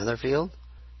go to another field,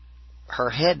 her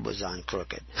head was on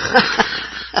crooked.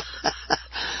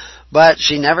 But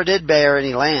she never did bear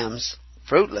any lambs.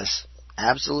 Fruitless.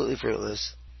 Absolutely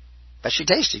fruitless. But she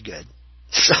tasted good.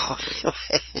 So,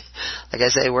 like I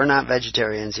say, we're not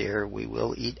vegetarians here. We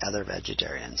will eat other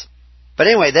vegetarians. But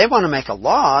anyway, they want to make a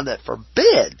law that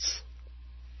forbids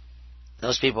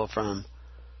those people from,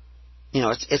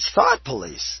 it's thought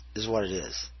police is what it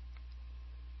is,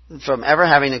 from ever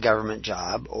having a government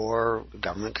job or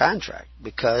government contract,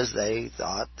 because they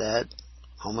thought that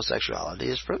homosexuality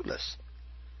is fruitless,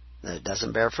 that it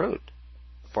doesn't bear fruit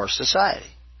for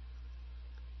society,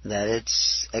 that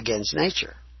it's against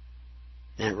nature.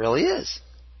 And it really is.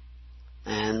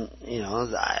 And,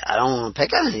 I don't want to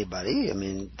pick on anybody. I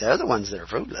mean, they're the ones that are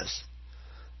fruitless.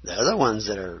 They're the ones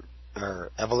that are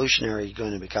evolutionary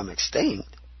going to become extinct.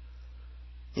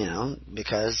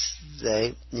 Because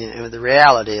the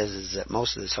reality is that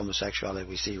most of this homosexuality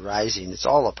we see rising, it's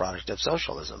all a product of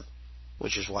socialism,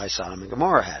 which is why Sodom and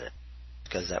Gomorrah had it,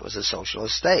 because that was a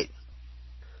socialist state.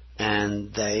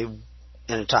 And they, in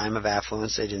a time of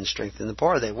affluence, they didn't strengthen the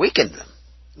poor, they weakened them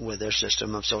with their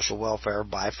system of social welfare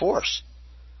by force.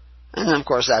 And of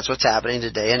course that's what's happening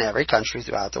today in every country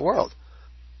throughout the world.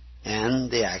 And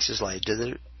the axe is laid to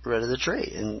the root of the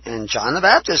tree. And John the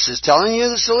Baptist is telling you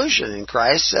the solution. And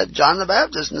Christ said John the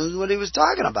Baptist knew what he was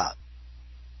talking about.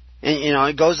 And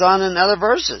it goes on in other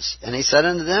verses. And he said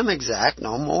unto them, exact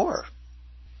no more.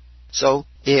 So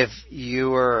if you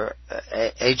were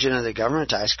an agent of the government,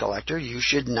 tax collector, you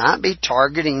should not be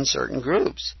targeting certain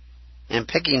groups and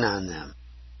picking on them,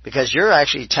 because you're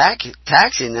actually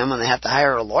taxing them when they have to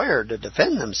hire a lawyer to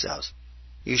defend themselves.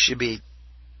 You should be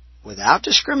without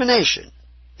discrimination.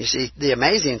 You see, the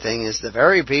amazing thing is the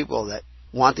very people that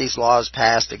want these laws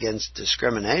passed against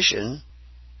discrimination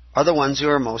are the ones who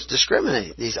are most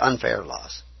discriminating, these unfair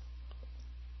laws.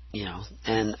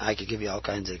 And I could give you all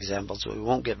kinds of examples, but we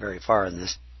won't get very far in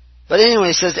this. But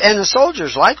anyway, it says, and the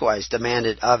soldiers likewise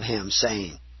demanded of him,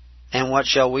 saying, and what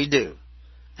shall we do?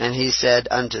 And he said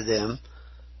unto them,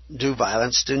 do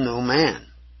violence to no man,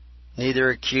 neither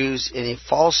accuse any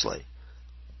falsely.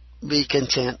 Be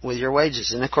content with your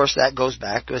wages. And of course that goes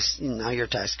back to, now your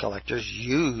tax collectors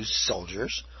use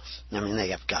soldiers. I mean, they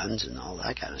have guns and all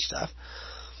that kind of stuff.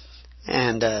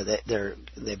 And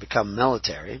they become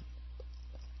military.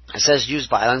 It says use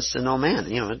violence to no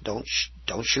man. Don't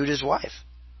shoot his wife.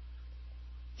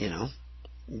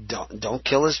 Don't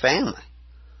kill his family.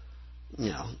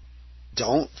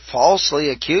 Don't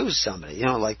falsely accuse somebody.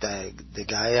 Like the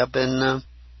guy up in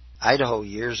Idaho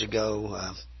years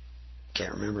ago,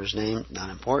 can't remember his name, not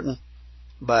important,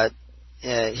 but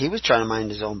he was trying to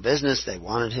mind his own business. They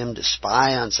wanted him to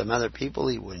spy on some other people.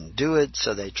 He wouldn't do it,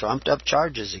 so they trumped up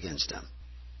charges against him.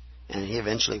 And he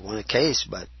eventually won a case,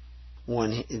 but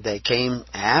when they came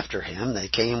after him, they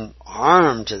came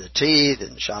armed to the teeth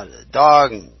and shot at the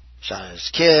dog and shot at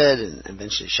his kid and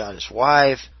eventually shot his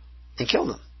wife and killed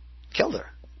him. Killed her.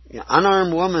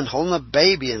 Unarmed woman holding a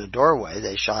baby in a doorway.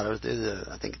 They shot her through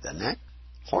the neck.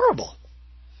 Horrible.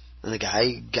 And the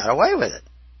guy got away with it.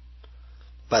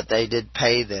 But they did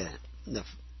pay the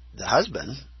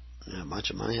husband a bunch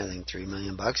of money, I think $3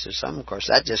 million or something. Of course,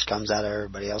 that just comes out of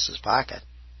everybody else's pocket.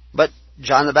 But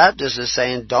John the Baptist is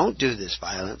saying, don't do this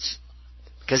violence,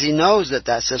 because he knows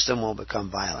that system will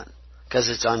become violent, because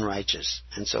it's unrighteous.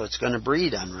 And so it's going to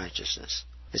breed unrighteousness.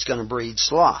 It's going to breed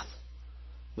sloth,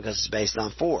 because it's based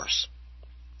on force.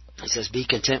 He says, be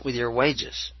content with your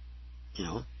wages.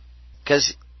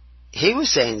 Because he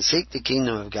was saying, seek the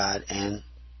kingdom of God and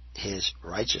his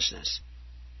righteousness.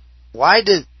 Why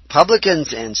did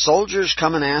publicans and soldiers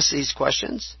come and ask these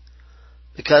questions?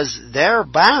 Because they're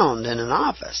bound in an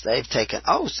office. They've taken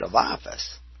oaths of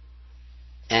office.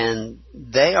 And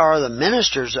they are the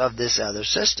ministers of this other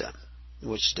system,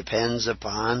 which depends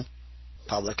upon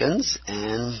publicans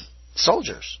and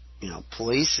soldiers,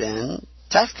 police and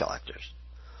tax collectors,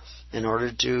 in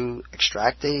order to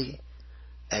exact the,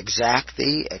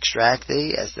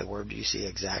 as the word you see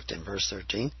exact in verse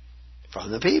 13,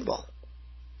 from the people.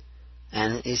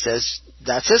 And he says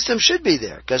that system should be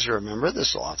there, because remember, the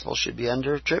slothful should be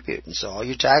under tribute. And so all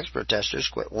you tax protesters,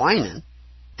 quit whining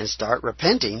and start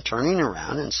repenting, turning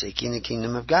around, and seeking the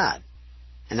kingdom of God.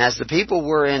 And as the people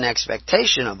were in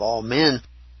expectation of all men,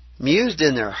 mused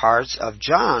in their hearts of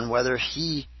John whether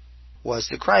he was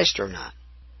the Christ or not.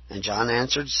 And John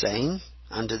answered, saying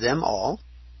unto them all,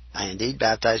 I indeed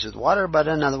baptize with water, but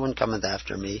another one cometh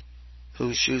after me,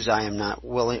 whose shoes I am not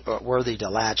worthy to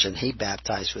latch, and he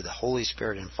baptized with the Holy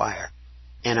Spirit and fire.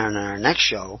 And on our next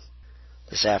show,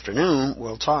 this afternoon,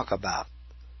 we'll talk about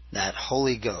that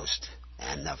Holy Ghost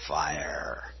and the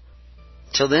fire.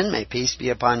 Till then, may peace be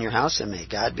upon your house, and may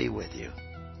God be with you.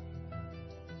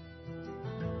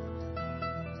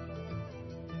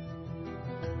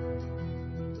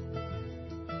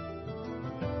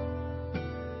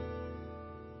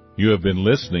 You have been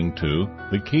listening to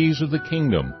The Keys of the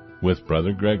Kingdom with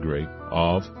Brother Gregory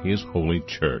of His Holy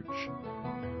Church.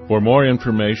 For more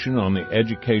information on the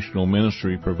educational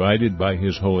ministry provided by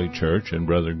His Holy Church and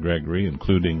Brother Gregory,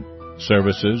 including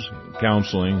services,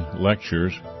 counseling,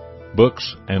 lectures,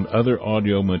 books, and other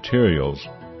audio materials,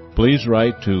 please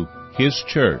write to His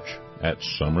Church at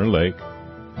Summer Lake,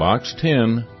 Box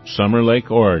 10, Summer Lake,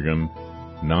 Oregon,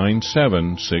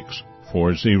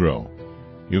 97640.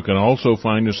 You can also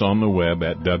find us on the web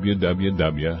at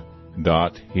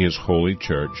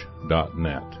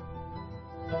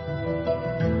www.hisholychurch.net.